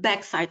the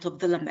backside of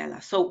the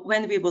lamella. So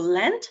when we will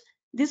land,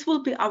 this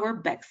will be our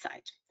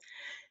backside.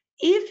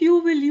 If you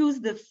will use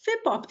the FIB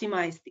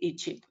optimized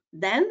e-chip,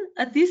 then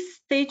at this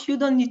stage you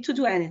don't need to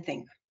do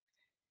anything.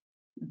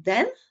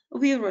 Then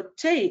we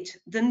rotate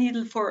the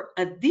needle for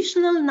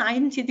additional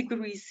 90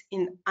 degrees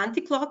in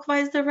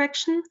anti-clockwise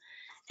direction,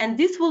 and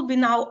this will be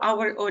now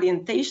our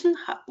orientation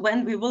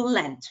when we will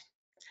land.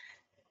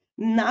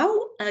 Now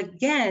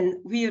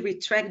again, we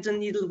retract the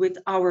needle with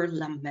our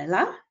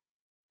lamella,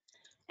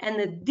 and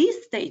at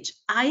this stage,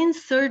 I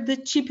insert the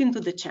chip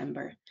into the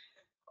chamber.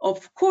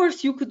 Of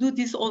course, you could do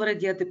this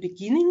already at the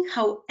beginning.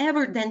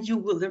 However, then you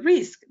will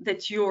risk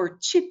that your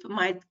chip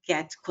might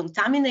get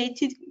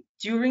contaminated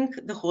during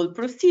the whole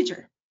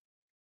procedure.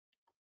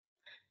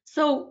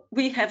 So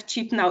we have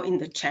chip now in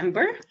the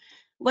chamber.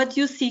 What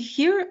you see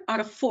here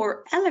are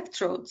 4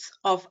 electrodes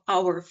of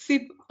our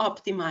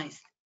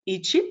FIB-optimized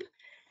E-chip.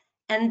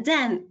 And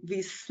then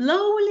we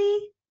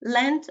slowly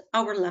land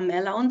our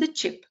lamella on the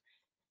chip.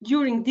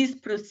 During this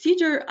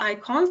procedure, I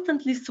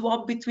constantly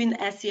swap between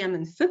SEM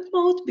and FIB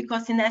mode,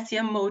 because in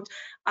SEM mode,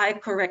 I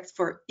correct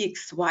for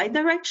X-Y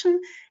direction,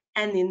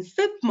 and in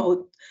FIB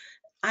mode,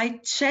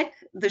 I check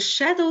the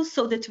shadows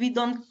so that we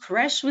don't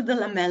crash with the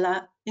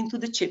lamella into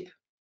the chip.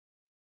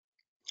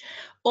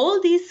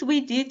 All this we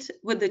did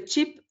with the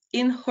chip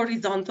in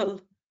horizontal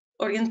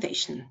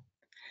orientation.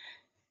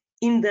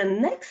 In the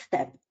next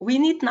step, we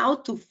need now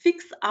to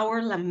fix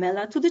our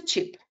lamella to the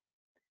chip.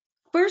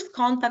 First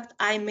contact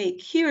I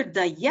make here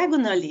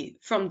diagonally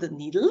from the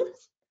needle,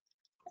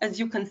 as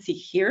you can see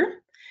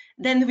here.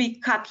 Then we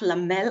cut the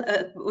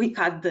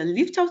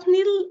lift-out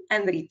needle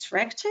and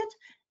retract it,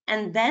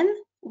 and then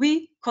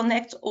we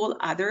connect all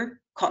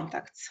other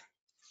contacts.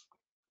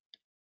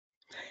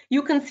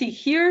 You can see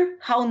here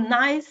how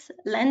nice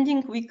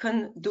landing we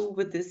can do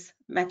with this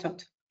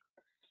method.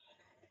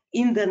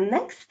 In the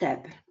next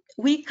step,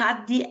 we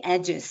cut the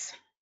edges.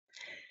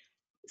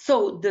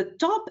 So the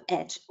top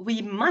edge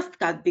we must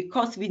cut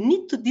because we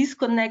need to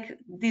disconnect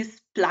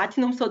this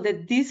platinum so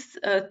that these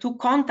 2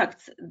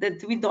 contacts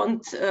that we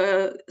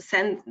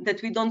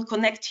don't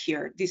connect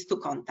here, these 2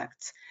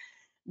 contacts.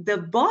 The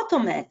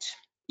bottom edge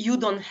you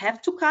don't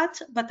have to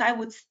cut, but I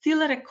would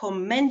still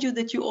recommend you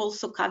that you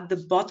also cut the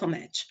bottom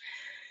edge.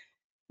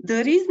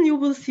 The reason you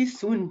will see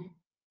soon.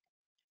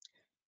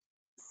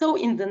 So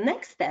in the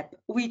next step,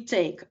 we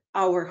take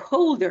our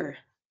holder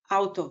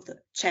out of the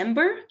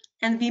chamber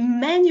and we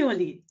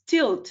manually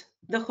tilt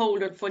the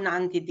holder for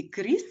 90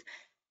 degrees.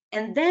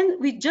 And then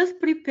we just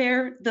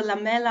prepare the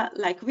lamella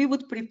like we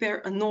would prepare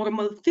a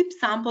normal FIB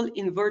sample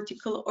in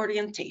vertical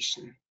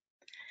orientation.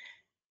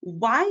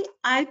 Why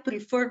I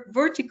prefer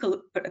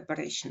vertical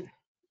preparation?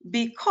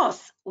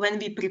 Because when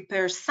we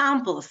prepare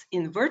samples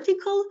in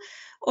vertical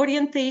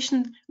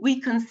orientation, we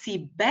can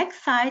see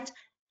backside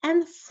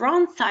and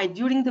front side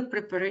during the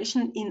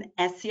preparation in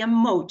SEM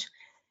mode.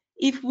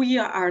 If we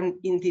are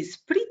in this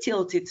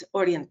pre-tilted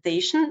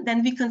orientation,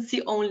 then we can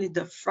see only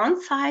the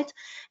front side,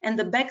 and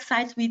the back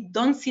side we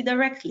don't see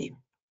directly.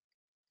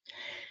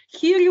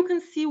 Here you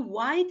can see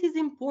why it is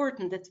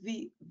important that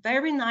we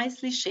very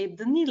nicely shape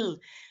the needle,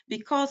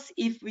 because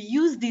if we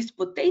use this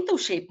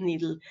potato-shaped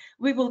needle,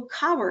 we will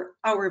cover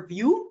our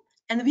view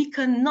and we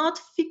cannot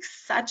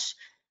fix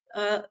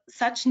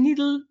such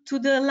needle to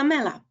the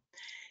lamella.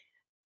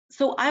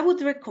 So I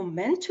would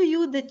recommend to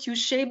you that you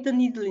shape the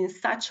needle in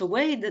such a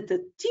way that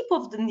the tip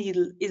of the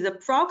needle is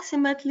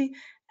approximately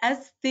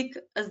as thick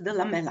as the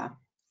lamella.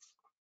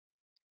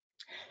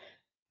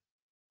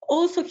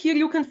 Also here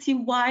you can see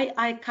why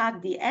I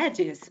cut the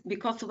edges,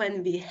 because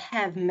when we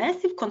have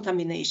massive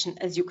contamination,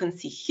 as you can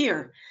see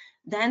here,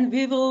 then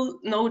we will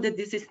know that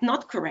this is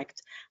not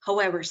correct.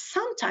 However,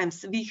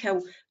 sometimes we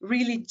have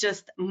really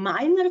just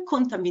minor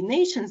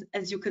contaminations,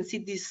 as you can see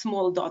these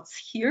small dots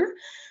here.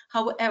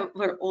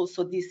 However,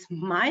 also this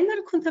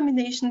minor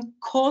contamination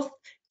caused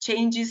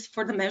changes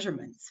for the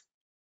measurements.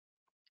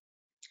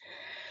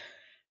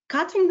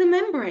 Cutting the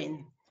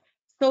membrane.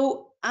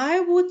 So I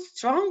would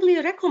strongly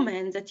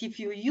recommend that if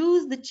you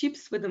use the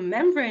chips with a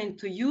membrane,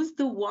 to use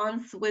the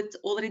ones with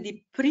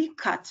already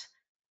pre-cut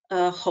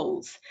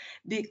holes,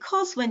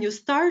 because when you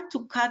start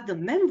to cut the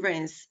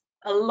membranes,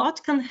 a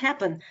lot can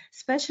happen,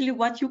 especially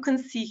what you can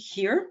see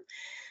here,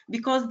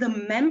 because the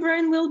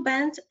membrane will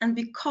bend, and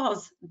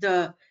because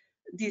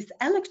these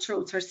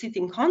electrodes are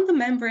sitting on the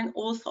membrane,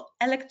 also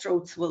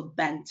electrodes will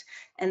bend,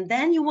 and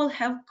then you will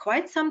have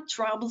quite some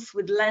troubles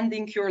with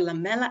landing your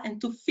lamella and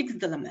to fix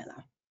the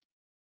lamella.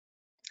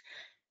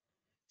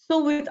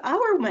 So with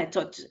our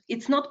method,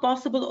 it's not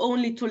possible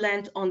only to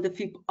land on the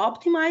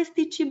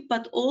FIB-optimized chip,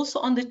 but also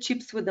on the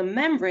chips with a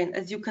membrane,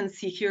 as you can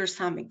see here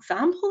some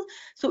example.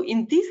 So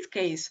in this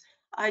case,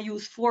 I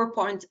use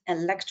 4-point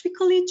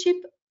electrical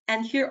chip,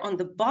 and here on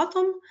the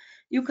bottom,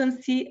 you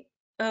can see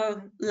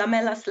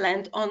lamellas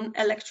land on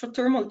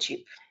Electro-Thermal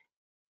chip.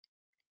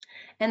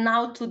 And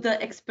now to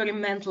the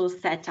experimental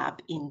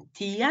setup in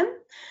TEM.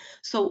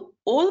 So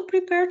all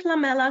prepared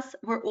lamellas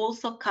were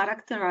also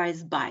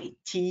characterized by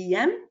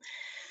TEM.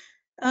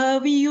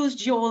 We used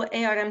Joule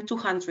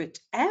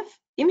ARM200F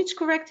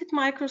image-corrected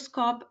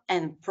microscope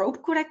and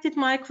probe-corrected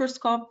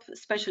microscope,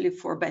 especially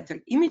for better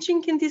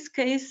imaging in this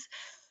case.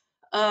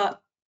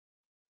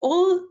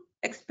 All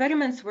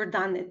experiments were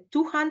done at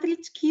 200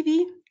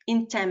 keV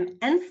in TEM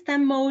and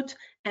STEM mode,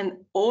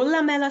 and all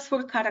lamellas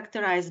were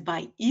characterized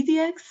by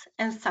EDX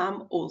and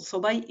some also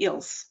by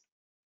ILS.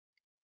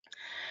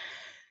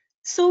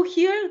 So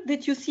here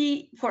that you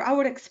see for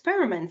our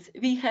experiments,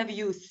 we have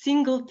used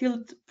single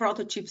tilt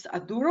Protochips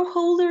Aduro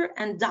holder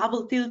and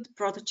double tilt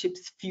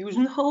Protochips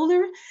fusion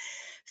holder.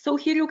 So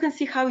here you can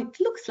see how it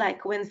looks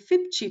like when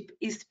FIB chip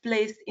is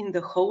placed in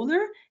the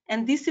holder,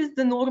 and this is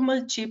the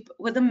normal chip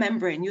with a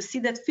membrane. You see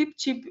that FIB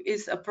chip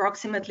is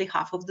approximately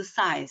half of the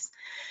size.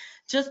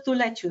 Just to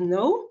let you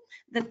know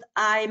that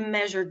I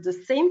measured the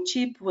same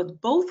chip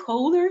with both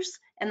holders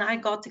and I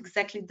got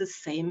exactly the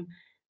same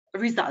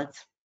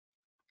results.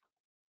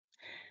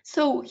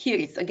 So here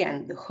is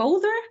again the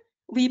holder.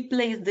 We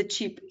place the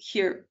chip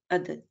here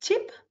at the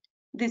tip.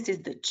 This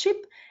is the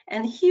chip,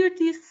 and here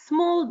this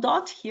small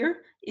dot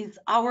here is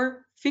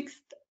our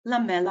fixed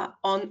lamella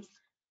on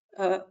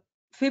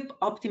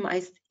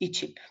FIB-optimized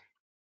e-chip.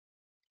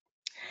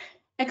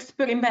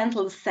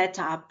 Experimental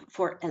setup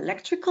for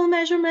electrical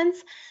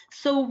measurements.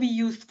 So we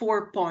used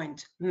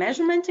 4-point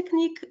measurement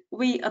technique.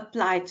 We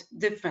applied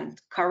different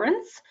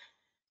currents,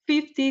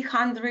 50,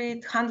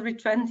 100,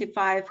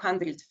 125,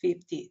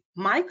 150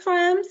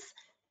 microamps,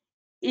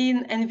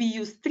 and we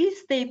used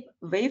 3-step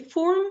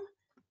waveform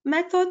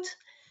method.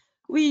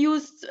 We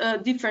used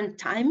different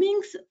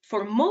timings.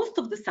 For most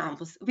of the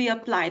samples, we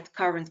applied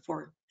current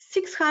for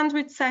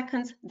 600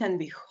 seconds, then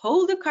we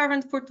hold the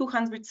current for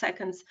 200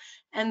 seconds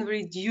and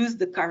reduce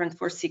the current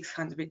for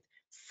 600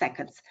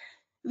 seconds.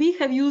 We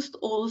have used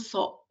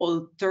also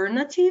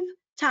alternative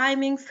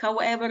timings.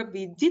 However,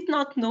 we did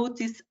not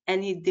notice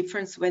any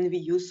difference when we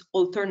use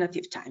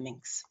alternative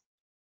timings.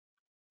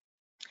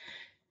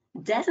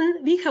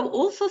 Then we have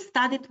also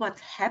studied what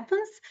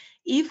happens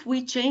if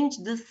we change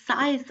the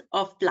size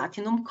of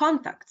platinum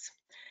contacts.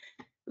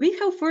 We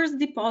have first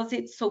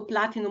deposited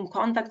platinum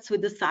contacts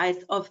with the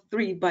size of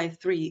 3 by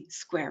 3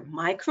 square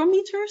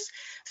micrometers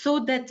so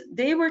that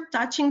they were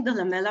touching the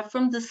lamella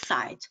from the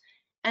side,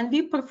 and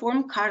we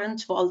performed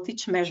current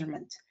voltage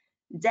measurement.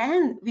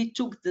 Then we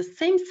took the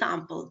same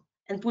sample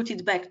and put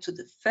it back to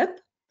the FIB,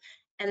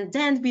 and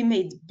then we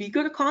made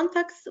bigger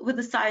contacts with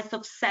the size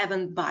of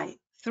 7 by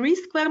 3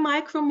 square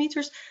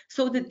micrometers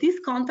so that these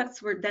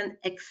contacts were then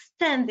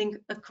extending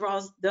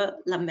across the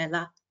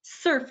lamella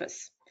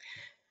surface.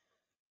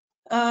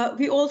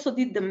 We also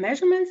did the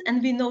measurements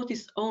and we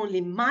noticed only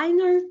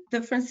minor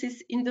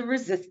differences in the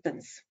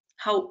resistance.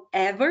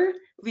 However,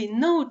 we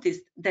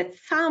noticed that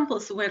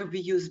samples where we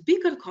use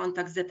bigger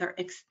contacts that are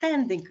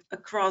extending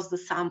across the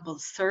sample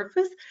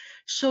surface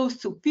show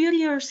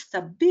superior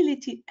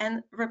stability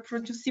and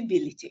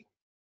reproducibility.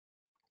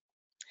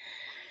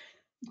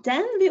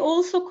 Then we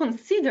also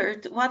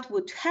considered what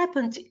would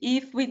happen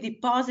if we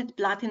deposit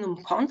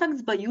platinum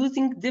contacts by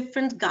using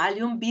different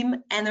gallium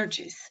beam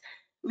energies.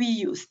 We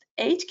used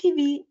 8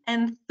 keV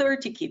and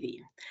 30 keV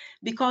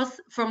because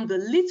from the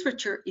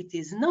literature it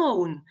is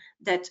known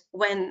that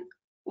when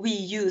we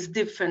use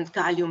different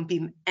gallium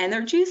beam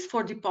energies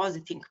for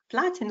depositing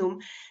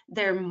platinum,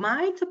 there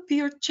might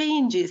appear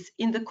changes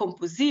in the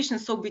composition.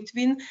 So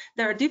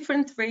there are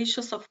different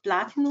ratios of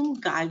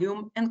platinum,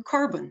 gallium, and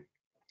carbon.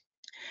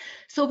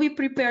 So we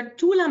prepared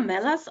 2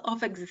 lamellas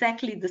of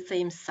exactly the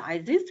same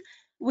sizes.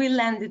 We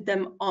landed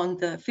them on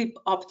the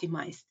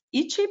FIB-optimized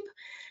e-chip.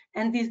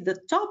 And this is the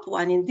top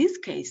one. In this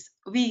case,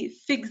 we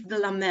fixed the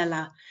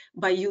lamella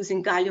by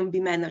using gallium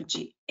beam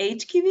energy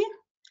 8 keV,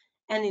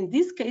 and in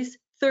this case,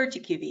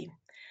 30 keV.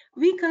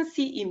 We can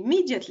see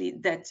immediately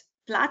that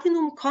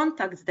platinum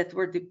contacts that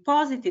were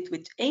deposited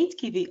with 8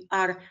 keV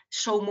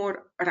show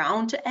more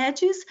round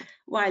edges,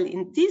 while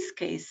in this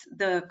case,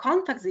 the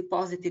contacts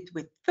deposited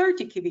with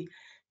 30 keV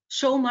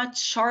show much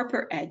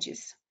sharper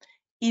edges.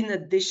 In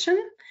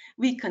addition,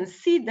 we can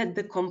see that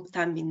the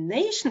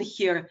contamination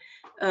here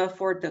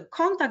for the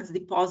contacts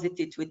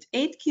deposited with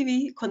 8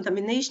 keV,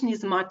 contamination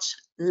is much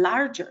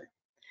larger.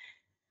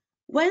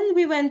 When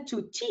we went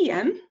to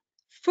TEM,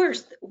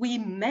 first we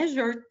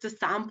measured the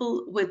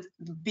sample with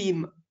the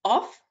beam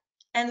off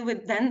and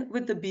then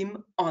with the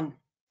beam on.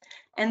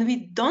 And we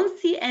don't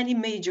see any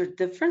major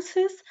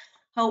differences.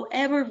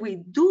 However, we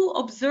do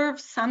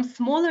observe some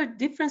smaller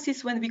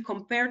differences when we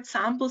compared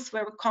samples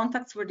where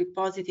contacts were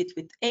deposited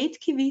with 8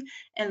 keV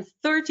and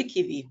 30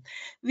 keV.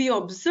 We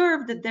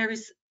observe that there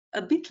is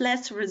a bit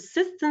less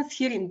resistance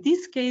here in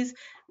this case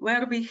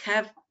where we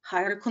have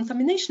higher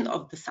contamination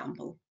of the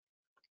sample.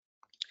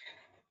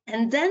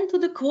 And then to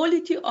the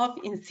quality of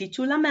in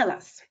situ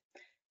lamellas.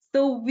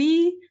 So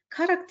we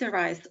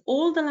characterized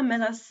all the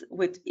lamellas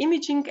with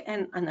imaging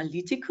and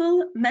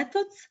analytical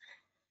methods.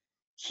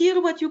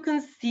 Here what you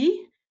can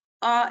see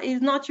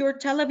is not your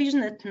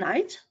television at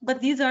night, but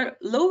these are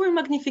lower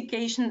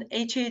magnification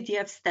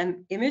HADF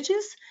STEM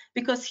images,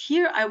 because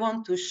here I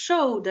want to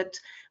show that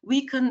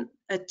we can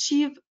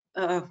achieve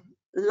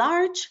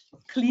large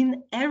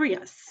clean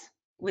areas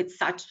with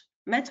such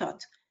method.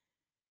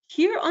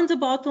 Here on the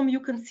bottom you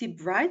can see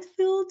bright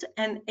field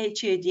and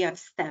HADF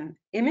STEM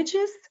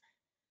images,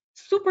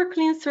 super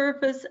clean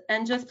surface,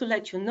 and just to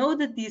let you know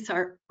that these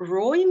are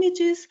raw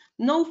images,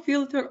 no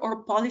filter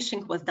or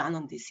polishing was done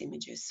on these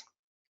images.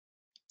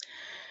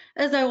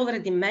 As I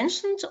already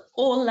mentioned,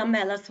 all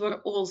lamellas were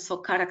also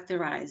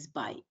characterized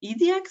by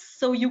EDX.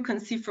 So you can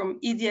see from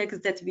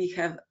EDX that we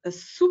have a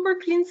super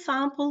clean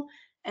sample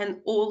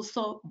and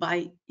also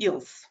by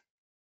ILS.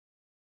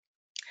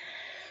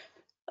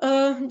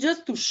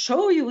 Just to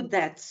show you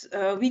that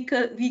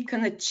we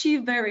can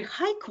achieve very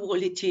high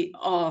quality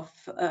of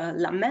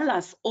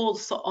lamellas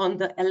also on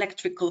the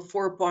electrical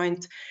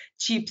 4-point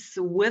chips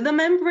with a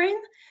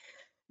membrane.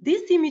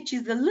 This image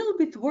is a little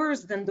bit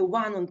worse than the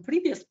one on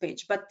previous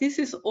page, but this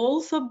is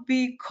also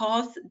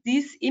because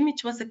this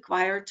image was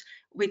acquired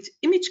with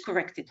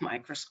image-corrected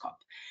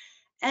microscope.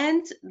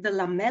 And the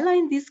lamella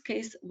in this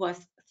case was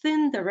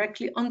thin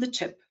directly on the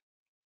chip.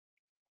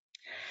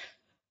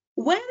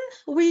 When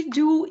we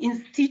do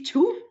in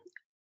situ,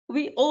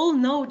 we all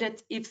know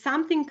that if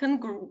something can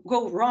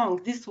go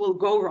wrong, this will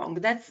go wrong.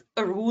 That's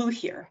a rule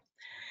here.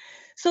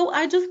 So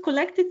I just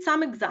collected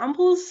some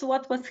examples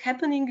what was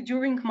happening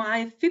during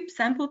my FIB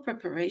sample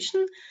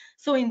preparation.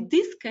 So in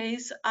this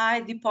case,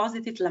 I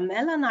deposited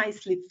lamella,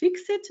 nicely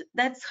fixed it.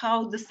 That's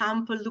how the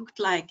sample looked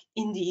like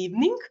in the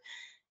evening.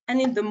 And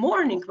in the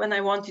morning, when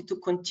I wanted to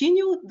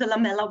continue, the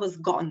lamella was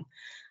gone.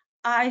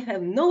 I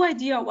have no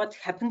idea what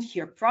happened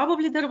here.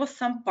 Probably there was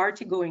some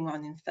party going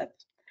on in FIB.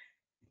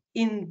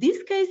 In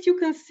this case, you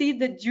can see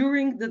that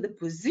during the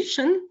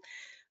deposition,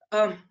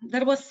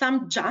 there was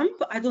some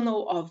jump, I don't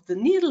know, of the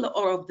needle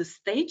or of the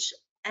stage,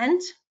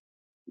 and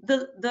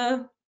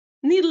the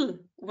needle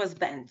was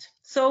bent.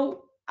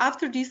 So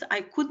after this,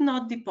 I could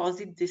not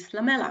deposit this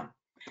lamella.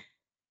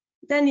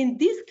 Then in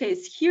this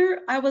case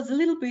here, I was a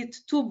little bit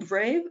too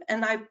brave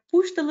and I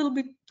pushed a little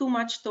bit too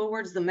much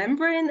towards the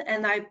membrane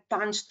and I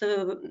punched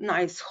a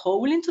nice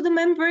hole into the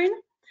membrane.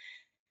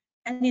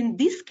 And in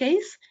this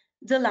case,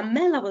 the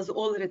lamella was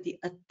already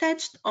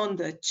attached on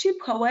the chip.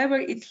 However,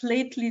 it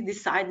lately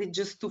decided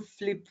just to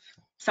flip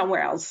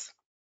somewhere else.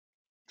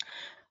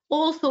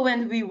 Also,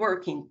 when we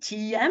work in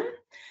TEM,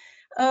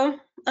 a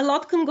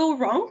lot can go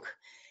wrong.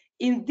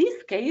 In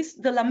this case,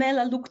 the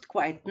lamella looked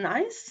quite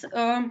nice.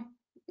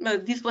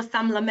 This was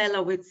some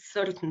lamella with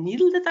certain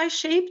needle that I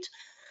shaped.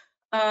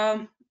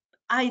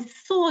 I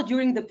saw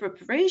during the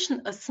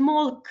preparation a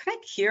small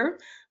crack here.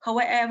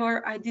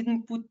 However, I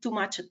didn't put too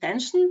much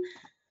attention.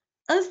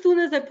 As soon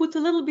as I put a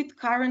little bit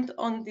current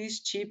on this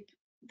chip,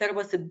 there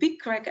was a big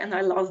crack and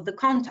I lost the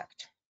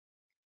contact.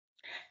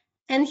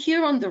 And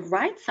here on the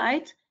right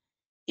side,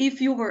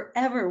 if you were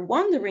ever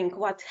wondering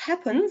what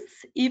happens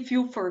if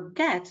you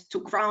forget to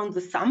ground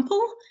the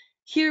sample,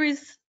 here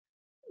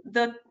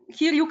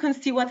you can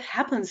see what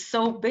happens.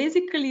 So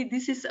basically,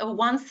 this is a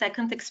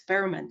 1-second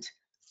experiment.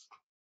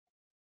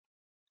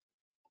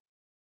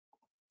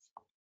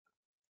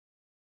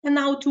 And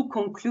now to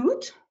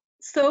conclude,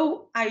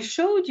 so I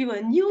showed you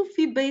a new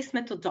FIB-based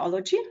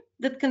methodology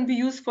that can be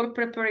used for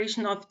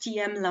preparation of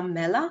TM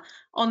lamella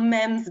on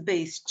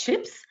MEMS-based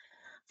chips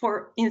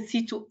for in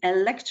situ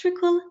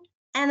electrical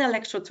and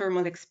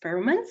electro-thermal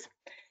experiments.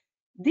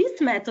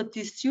 This method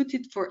is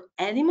suited for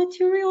any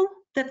material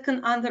that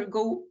can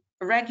undergo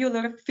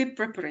regular FIB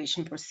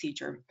preparation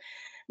procedure.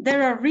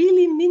 There are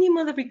really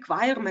minimal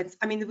requirements.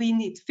 I mean, we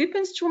need FIB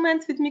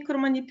instruments with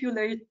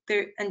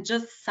micromanipulator and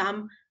just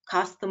some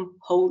custom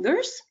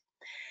holders.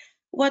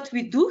 What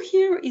we do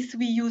here is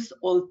we use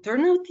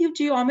alternative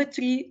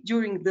geometry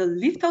during the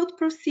lift-out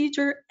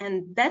procedure,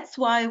 and that's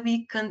why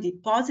we can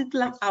deposit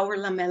our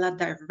lamella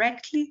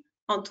directly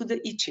onto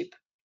the e-chip.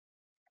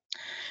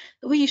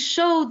 We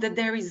show that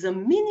there is a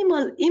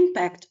minimal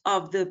impact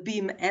of the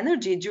beam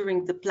energy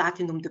during the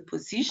platinum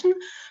deposition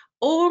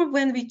or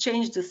when we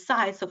change the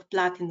size of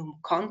platinum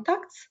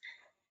contacts.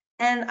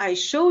 And I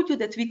showed you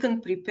that we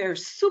can prepare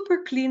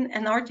super clean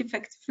and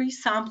artifact-free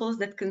samples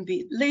that can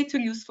be later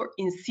used for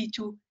in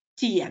situ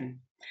TM.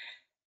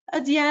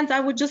 At the end, I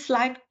would just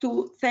like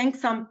to thank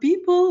some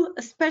people,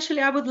 especially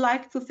I would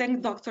like to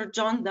thank Dr.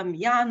 John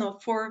Damiano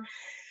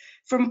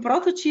from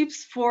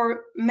Protochips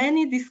for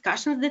many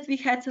discussions that we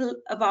had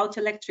about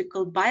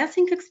electrical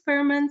biasing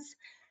experiments.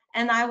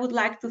 And I would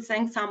like to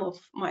thank some of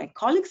my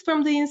colleagues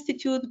from the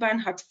Institute,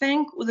 Bernhard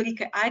Fenk,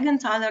 Ulrike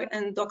Eigenthaler,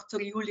 and Dr.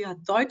 Julia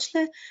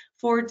Deutschle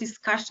for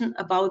discussion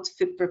about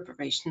FIB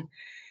preparation.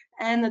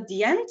 And at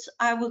the end,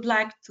 I would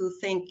like to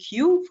thank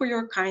you for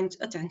your kind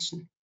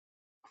attention.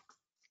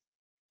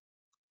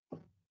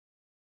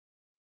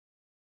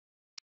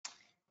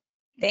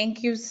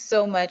 Thank you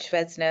so much,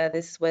 Vesna.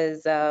 This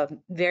was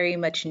very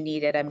much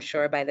needed, I'm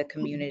sure, by the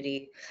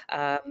community.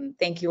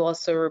 Thank you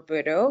also,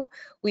 Roberto.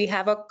 We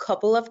have a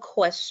couple of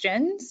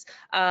questions.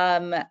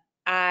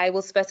 I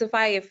will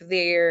specify if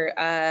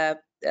they're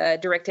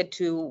directed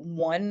to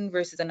one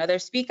versus another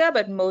speaker,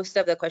 but most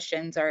of the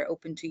questions are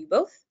open to you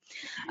both.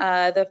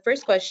 The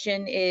first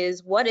question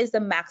is, what is the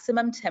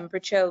maximum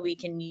temperature we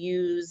can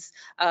use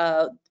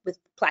with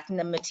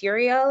platinum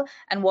material,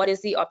 and what is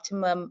the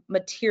optimum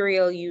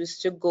material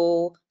used to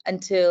go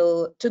up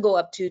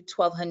to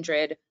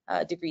 1200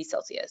 degrees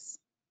Celsius?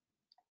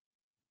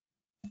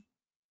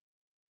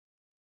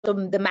 So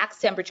the max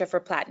temperature for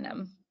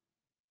platinum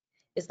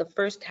is the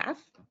first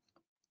half.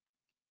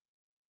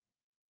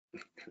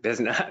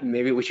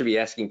 Maybe we should be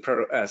asking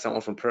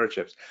someone from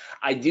Protochips.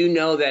 I do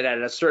know that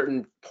at a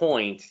certain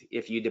point,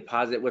 if you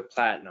deposit with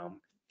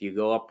platinum, if you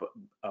go up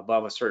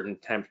above a certain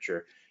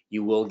temperature,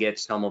 you will get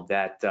some of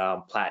that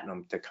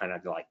platinum to kind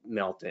of like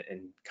melt it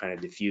and kind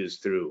of diffuse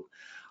through.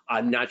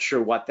 I'm not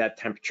sure what that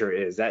temperature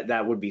is.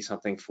 That would be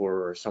something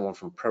for someone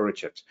from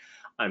Protochips.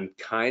 I'm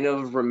kind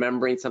of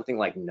remembering something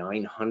like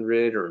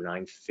 900 or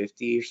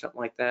 950 or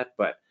something like that.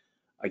 But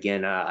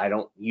again, I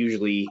don't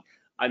usually,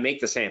 I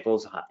make the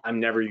samples. I'm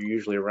never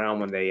usually around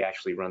when they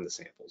actually run the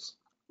samples.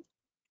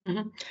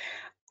 Mm-hmm.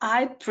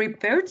 I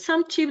prepared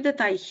some chip that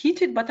I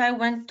heated, but I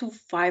went to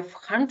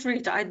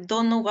 500. I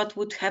don't know what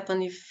would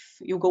happen if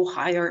you go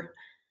higher.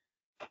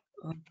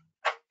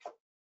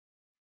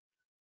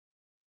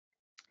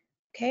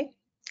 Okay.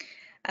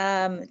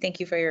 Thank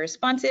you for your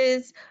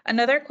responses.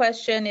 Another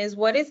question is,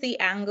 what is the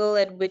angle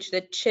at which the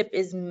chip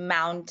is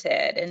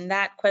mounted? And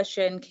that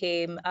question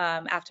came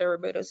after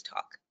Roberto's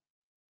talk.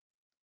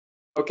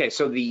 Okay,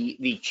 so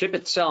the chip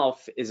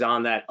itself is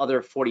on that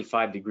other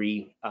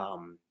 45-degree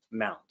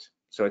mount.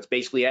 So it's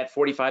basically at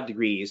 45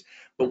 degrees,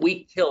 but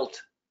we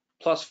tilt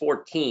plus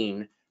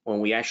 14 when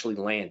we actually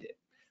land it.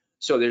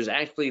 So there's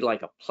actually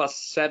like a plus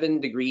 7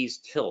 degrees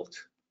tilt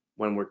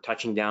when we're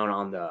touching down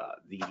on the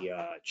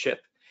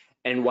chip.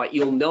 And what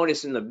you'll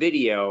notice in the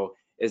video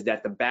is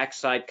that the back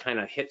side kind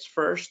of hits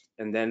first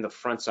and then the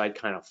front side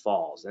kind of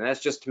falls. And that's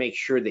just to make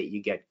sure that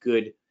you get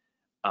good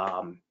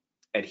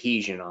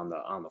adhesion on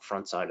the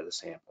front side of the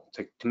sample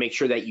to make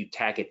sure that you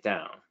tack it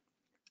down,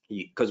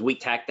 because we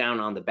tack down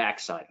on the back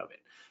side of it.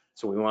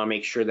 So we want to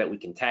make sure that we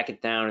can tack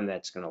it down and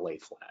that's going to lay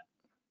flat.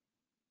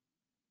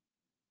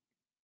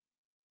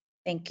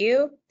 Thank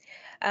you.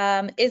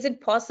 Is it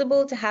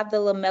possible to have the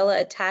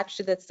lamella attached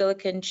to the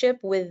silicon chip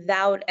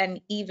without an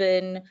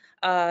even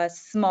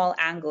small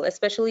angle,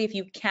 especially if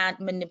you can't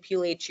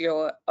manipulate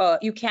your,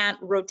 you can't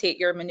rotate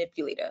your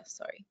manipulator,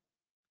 sorry.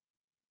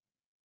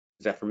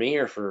 Is that for me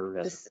or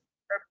for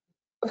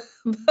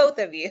both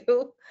of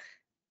you?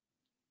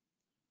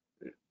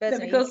 Yeah,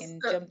 because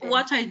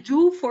what I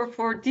do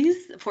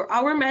for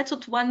our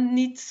method, one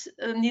needs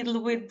a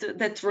needle with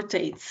that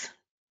rotates,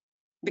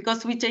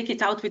 because we take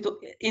it out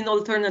in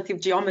alternative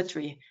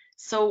geometry.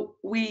 So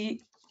in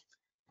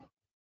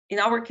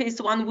our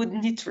case, one would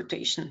need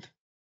rotation.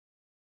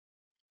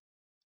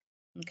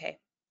 Okay,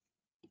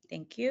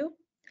 thank you.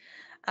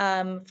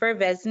 For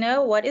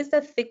Vesna, what is the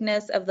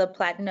thickness of the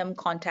platinum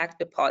contact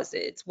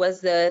deposits?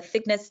 Was the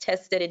thickness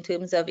tested in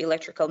terms of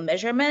electrical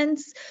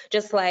measurements,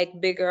 just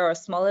like bigger or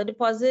smaller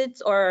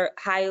deposits, or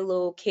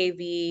high-low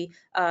kV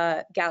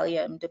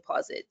gallium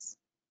deposits?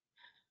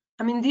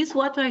 I mean, this is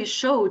what I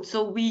showed.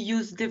 So we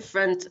use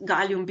different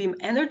gallium beam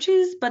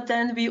energies, but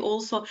then we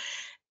also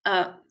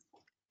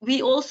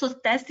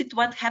tested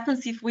what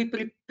happens if we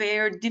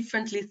prepare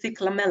differently thick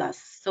lamellas.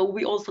 So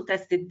we also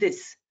tested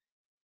this.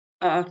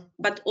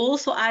 But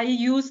also I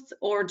used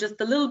or just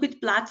a little bit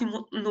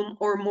platinum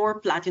or more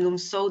platinum,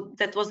 so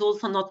that was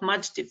also not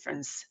much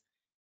difference.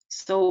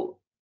 So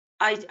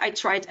I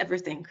tried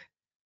everything.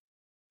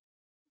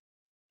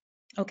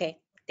 Okay,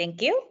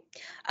 thank you.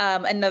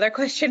 Another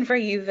question for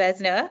you,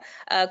 Vesna.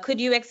 Could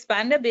you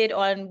expand a bit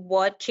on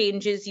what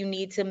changes you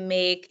need to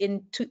make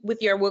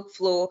with your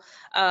workflow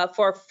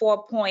for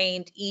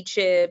 4-point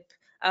E-chip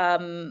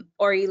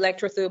or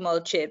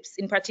Electro-Thermal chips,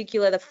 in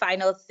particular the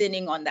final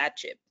thinning on that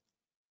chip?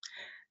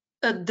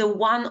 The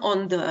one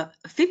on the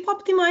FIB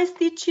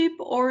optimized chip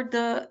or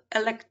the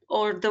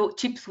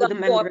chips with the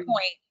membrane?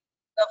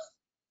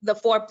 The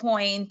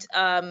 4-point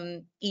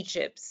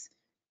E-chips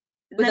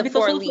with the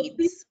 4 leads.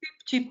 FIB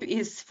chip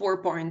is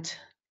 4-point.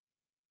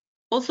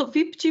 Also,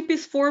 FIB chip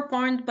is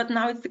 4-point, but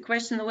now it's the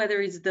question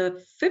whether it's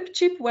the FIB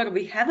chip where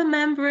we have a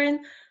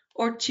membrane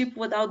or chip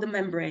without the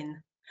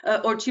membrane,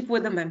 or chip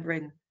with a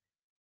membrane.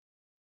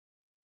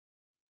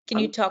 Can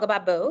you talk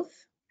about both?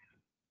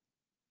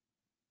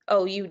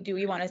 Oh, do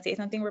you want to say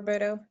something,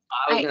 Roberto?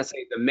 I was going to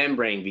say the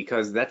membrane,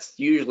 because that's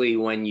usually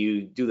when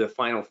you do the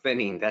final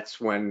thinning. That's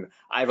when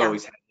I've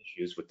always had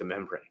issues with the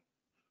membrane.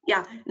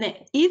 Yeah,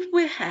 if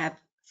we have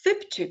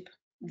FIB chip,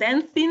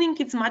 then thinning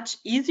is much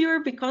easier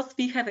because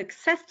we have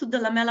access to the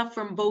lamella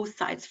from both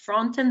sides,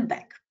 front and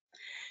back.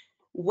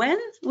 When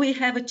we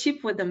have a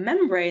chip with a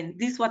membrane,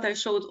 this is what I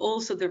showed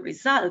also the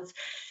results.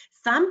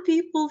 Some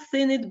people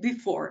thin it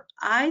before.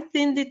 I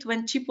thinned it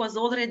when chip was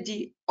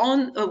already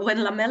on, when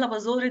lamella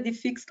was already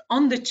fixed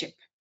on the chip.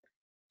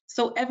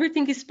 So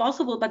everything is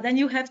possible, but then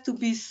you have to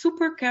be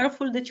super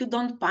careful that you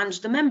don't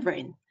punch the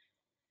membrane.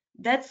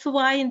 That's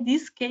why in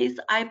this case,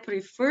 I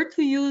prefer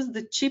to use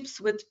the chips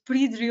with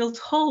pre-drilled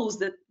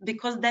holes,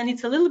 because then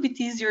it's a little bit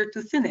easier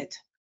to thin it.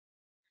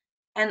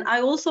 And I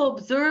also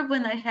observe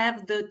when I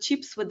have the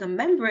chips with the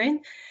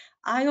membrane,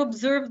 I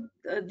observe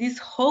these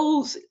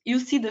holes. You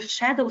see the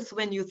shadows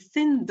when you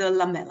thin the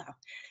lamella.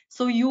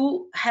 So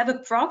you have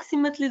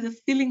approximately the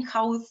feeling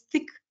how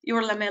thick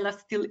your lamella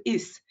still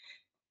is.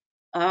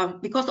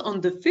 Because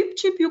on the FIB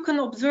chip, you can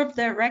observe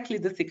directly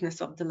the thickness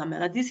of the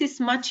lamella. This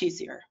is much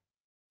easier.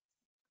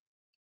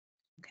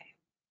 Okay,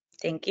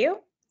 thank you.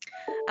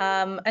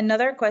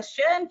 Another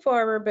question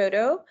for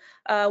Roberto.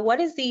 What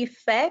is the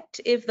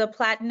effect if the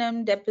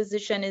platinum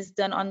deposition is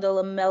done on the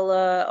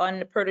lamella on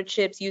the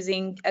protochips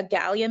using a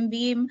gallium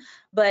beam,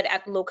 but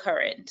at low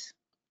current?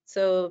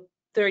 So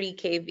 30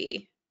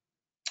 kV.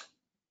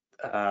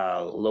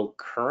 Low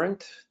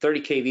current,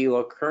 30 kV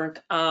low current.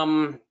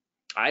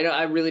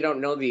 I really don't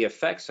know the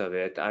effects of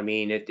it. I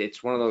mean,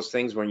 it's one of those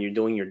things when you're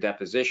doing your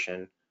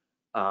deposition.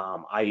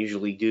 I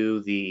usually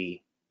do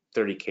the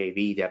 30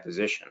 kV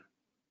deposition.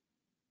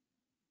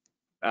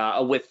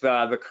 With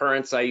the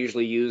currents I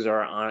usually use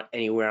are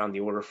anywhere on the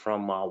order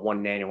from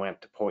 1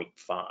 nanoamp to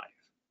 0.5.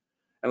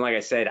 And like I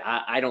said,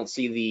 I don't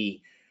see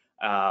the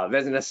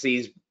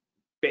Vesna's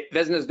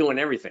doing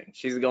everything.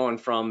 She's going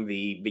from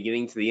the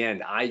beginning to the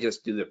end. I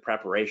just do the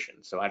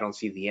preparation, so I don't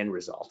see the end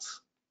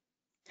results.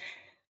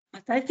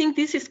 But I think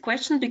this is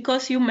question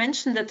because you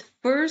mentioned that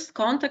first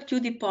contact you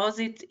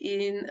deposit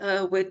in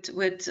with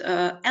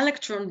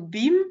electron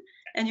beam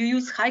and you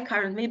use high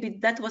current. Maybe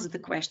that was the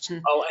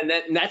question. Oh, and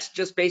that's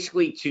just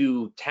basically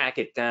to tack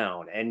it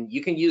down. And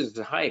you can use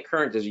as high a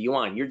current as you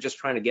want. You're just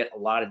trying to get a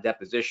lot of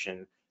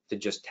deposition to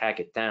just tack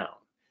it down.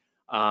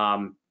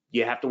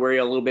 You have to worry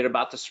a little bit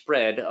about the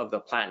spread of the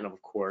platinum, of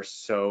course.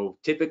 So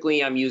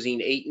typically I'm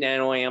using 8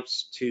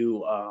 nanoamps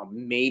to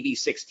maybe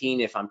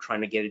 16 if I'm trying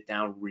to get it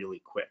down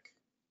really quick.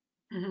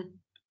 Mm-hmm.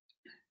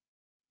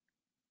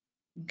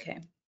 Okay,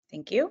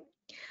 thank you.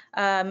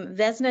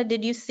 Vesna,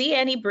 did you see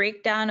any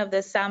breakdown of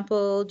the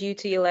sample due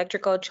to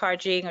electrical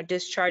charging or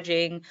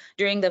discharging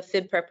during the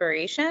FIB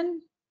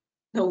preparation?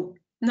 No.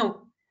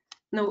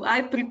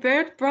 I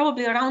prepared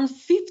probably around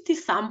 50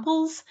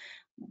 samples,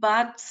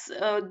 but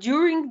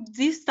during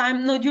this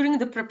time, no, during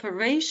the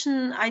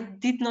preparation, I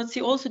did not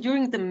see. Also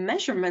during the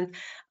measurement,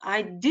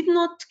 I did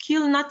not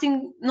kill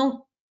nothing.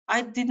 No,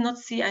 I did not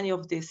see any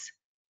of this.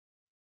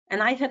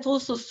 And I had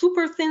also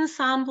super thin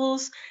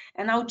samples,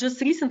 and now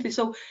just recently,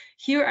 so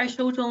here I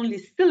showed only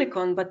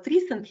silicon, but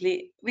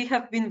recently we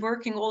have been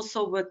working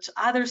also with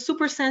other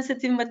super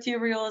sensitive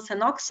materials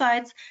and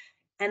oxides,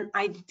 and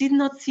I did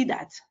not see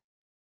that.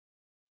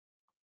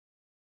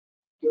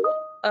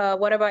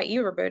 What about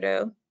you,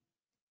 Roberto?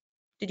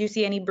 Did you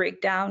see any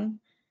breakdown?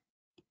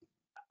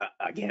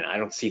 Again, I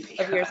don't see the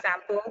of your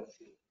sample?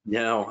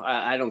 No,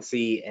 I don't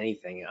see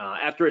anything.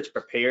 After it's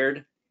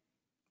prepared,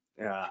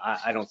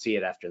 I don't see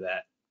it after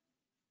that.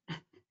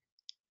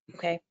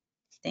 Okay,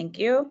 thank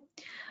you.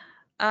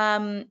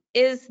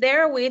 Is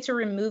there a way to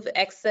remove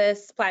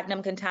excess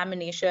platinum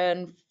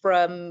contamination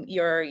from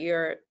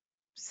your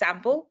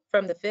sample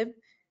from the FIB?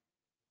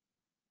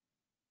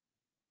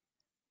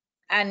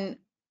 And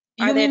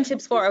are there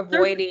tips for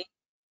avoiding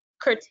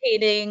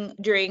curtaining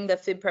during the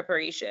FIB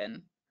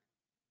preparation?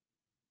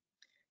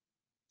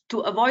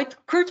 To avoid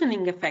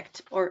curtaining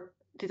effect, or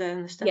did I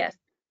understand? Yes,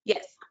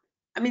 yes.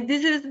 I mean,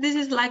 this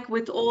is like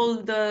with all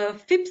the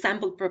FIB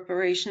sample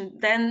preparation,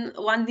 then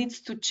one needs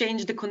to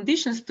change the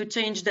conditions, to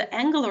change the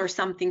angle or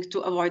something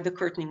to avoid the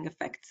curtaining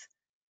effects.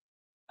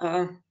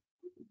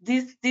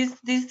 This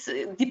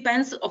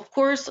depends, of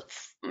course,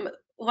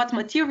 what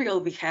material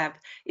we have.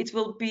 It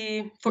will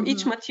be, for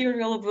each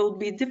material will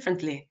be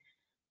differently.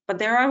 But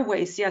there are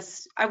ways,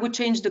 yes. I would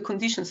change the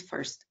conditions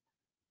first.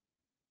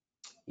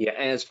 Yeah,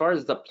 and as far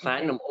as the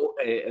platinum,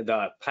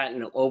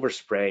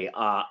 overspray,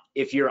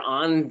 if you're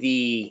on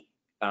the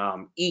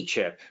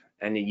E-chip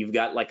and you've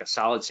got like a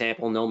solid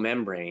sample, no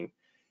membrane,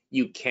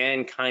 you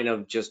can kind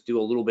of just do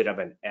a little bit of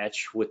an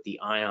etch with the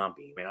ion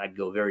beam, and I'd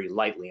go very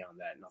lightly on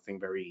that, nothing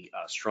very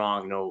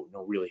strong, no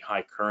really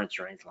high currents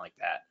or anything like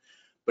that.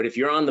 But if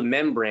you're on the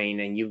membrane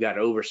and you've got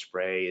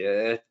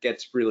overspray, it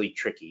gets really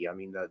tricky. I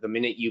mean, the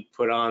minute you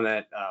put on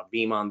that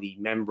beam on the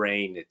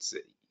membrane,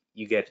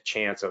 you get a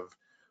chance of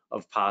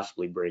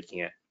possibly breaking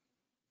it.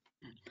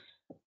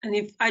 And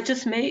if I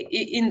just may,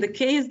 in the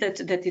case that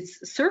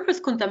it's surface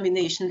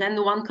contamination,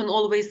 then one can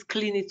always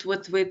clean it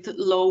with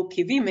low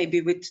kV,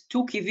 maybe with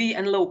 2 kV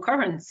and low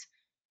currents.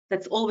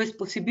 That's always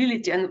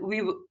possibility, and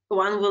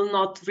one will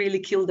not really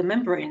kill the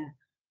membrane.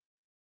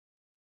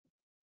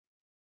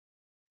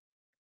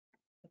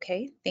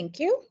 Okay, thank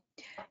you.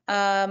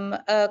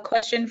 A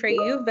question for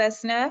you,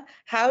 Vesna.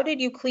 How did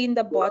you clean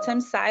the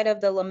bottom side of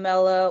the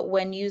lamella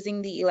when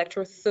using the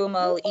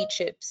Electro-Thermal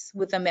E-chips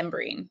with a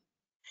membrane?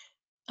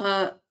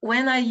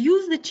 When I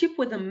use the chip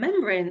with a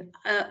membrane,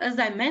 as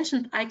I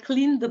mentioned, I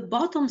clean the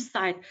bottom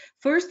side.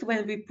 First,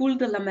 when we pull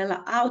the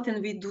lamella out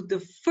and we do the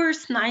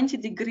first 90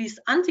 degrees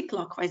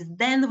anti-clockwise,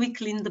 then we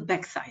clean the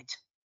back side.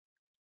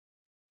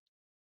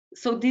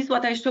 So this is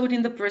what I showed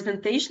in the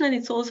presentation, and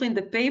it's also in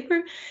the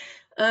paper.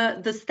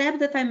 The step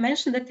that I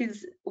mentioned, that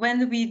is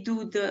when we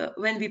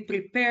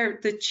prepare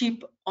the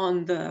chip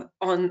on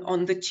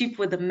the chip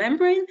with the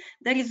membrane,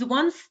 there is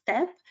one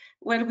step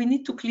where we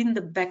need to clean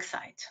the back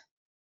side.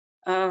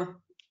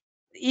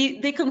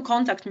 They can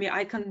contact me,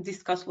 I can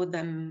discuss with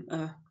them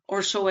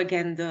or show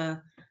again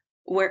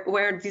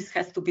where this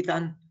has to be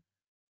done.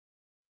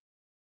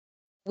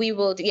 We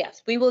will,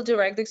 yes, we will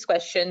direct these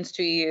questions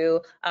to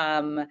you,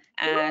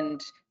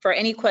 and for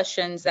any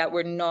questions that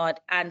were not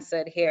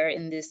answered here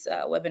in this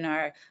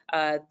webinar,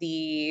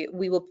 we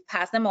will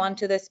pass them on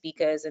to the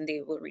speakers and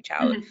they will reach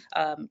out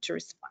to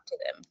respond to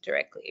them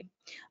directly.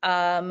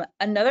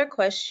 Another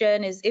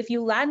question is, if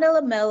you land a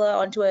lamella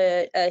onto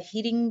a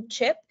heating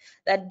chip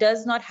that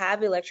does not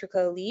have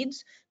electrical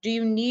leads, do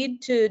you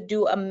need to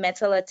do a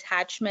metal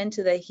attachment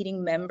to the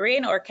heating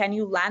membrane, or can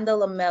you land the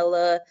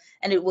lamella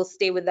and it will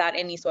stay without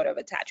any sort of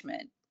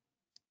attachment?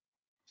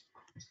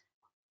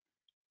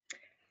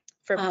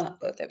 For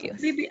both of you.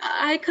 Maybe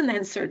I can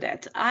answer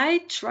that.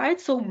 I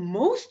tried, so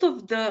most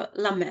of the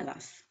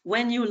lamellas,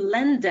 when you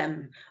land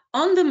them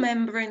on the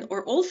membrane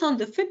or also on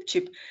the FIB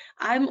chip,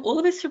 I'm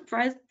always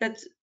surprised that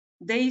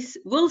they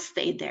will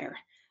stay there.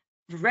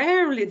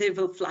 Rarely they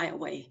will fly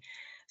away.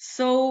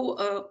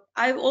 So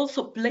I've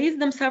also placed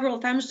them several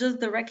times just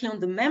directly on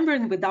the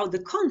membrane without the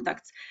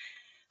contacts.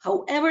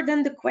 However,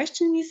 then the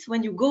question is,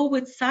 when you go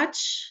with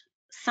such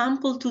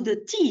sample to the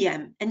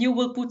TEM and you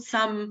will put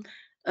some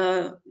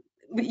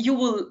you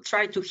will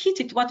try to heat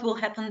it, what will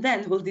happen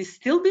then? Will this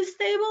still be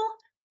stable,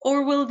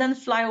 or will then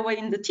fly away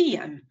in the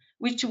TEM,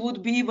 which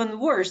would be even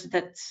worse,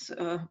 that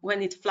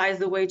when it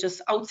flies away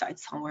just outside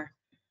somewhere?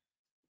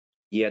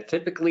 Yeah,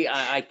 typically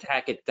I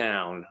tack it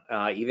down,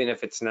 even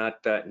if it's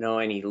not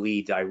any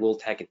leads. I will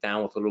tack it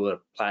down with a little bit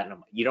of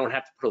platinum. You don't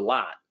have to put a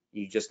lot.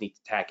 You just need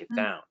to tack it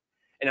down.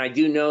 And I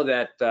do know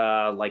that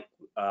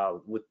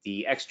with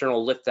the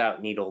external lift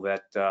out needle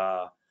that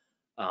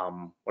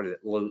what is it,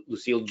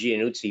 Lucille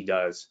Giannuzzi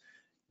does,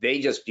 they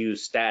just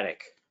use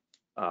static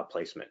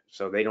placement.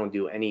 So they don't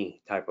do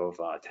any type of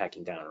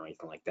tacking down or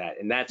anything like that.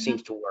 And that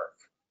seems to work.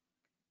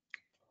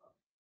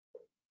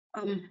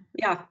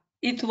 Yeah,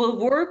 it will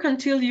work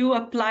until you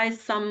apply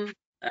some,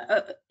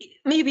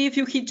 maybe if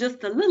you heat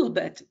just a little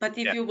bit, but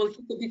if you will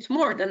heat a bit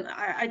more, then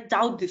I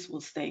doubt this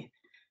will stay.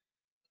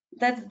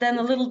 That's then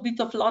a little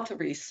bit of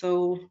lottery.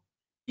 So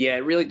yeah,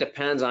 it really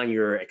depends on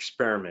your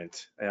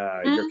experiment,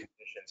 your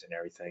conditions and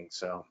everything.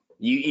 So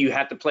you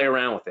have to play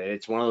around with it.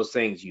 It's one of those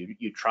things,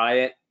 you try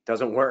it,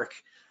 doesn't work.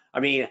 I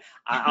mean,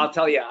 I'll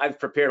tell you, I've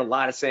prepared a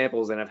lot of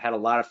samples and I've had a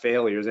lot of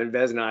failures. And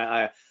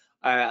Vesna,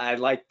 I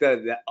like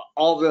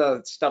all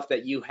the stuff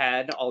that you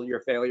had, all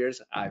your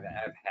failures. I've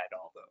had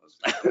all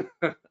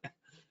those.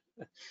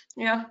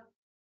 yeah,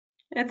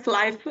 it's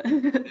life.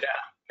 Yeah,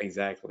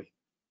 exactly.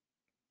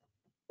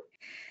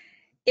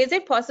 Is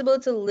it possible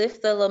to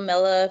lift the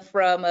lamella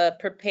from a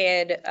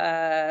prepared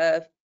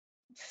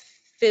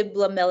FIB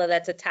lamella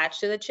that's attached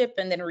to the chip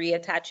and then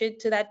reattach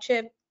it to that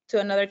chip, to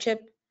another chip?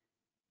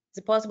 Is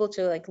it possible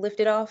to like lift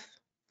it off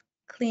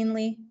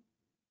cleanly?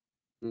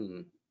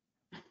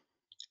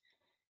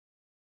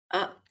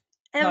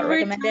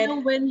 Every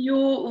time when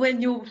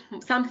you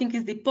something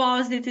is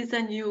deposited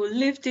and you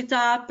lift it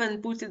up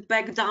and put it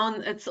back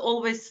down, it's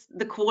always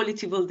the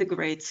quality will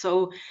degrade.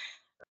 So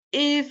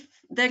if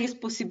there is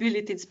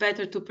possibility, it's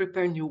better to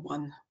prepare new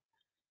one.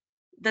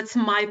 That's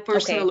my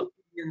personal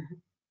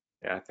opinion.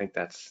 Yeah, I think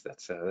that's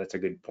a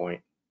good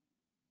point.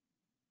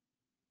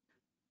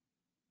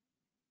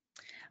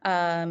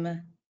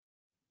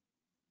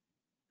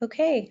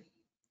 Okay.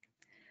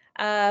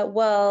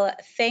 Well,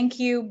 thank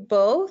you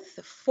both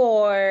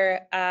for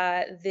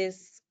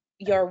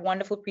your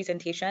wonderful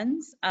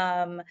presentations.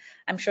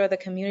 I'm sure the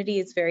community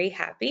is very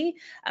happy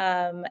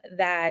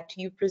that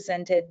you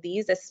presented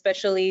these,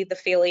 especially the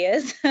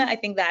failures. I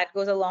think that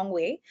goes a long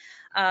way.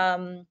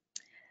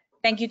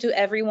 Thank you to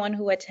everyone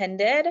who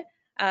attended.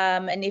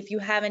 And if you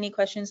have any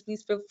questions,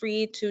 please feel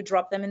free to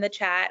drop them in the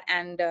chat.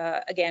 And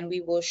again,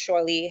 we will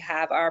surely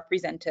have our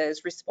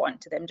presenters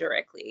respond to them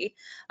directly.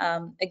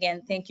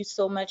 Again, thank you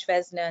so much,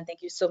 Vesna, and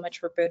thank you so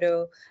much,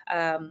 Roberto.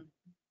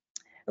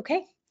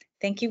 Okay,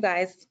 thank you,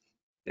 guys.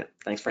 Yeah,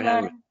 thanks for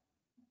having me.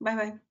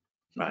 Bye-bye.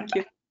 Bye. Thank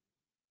you.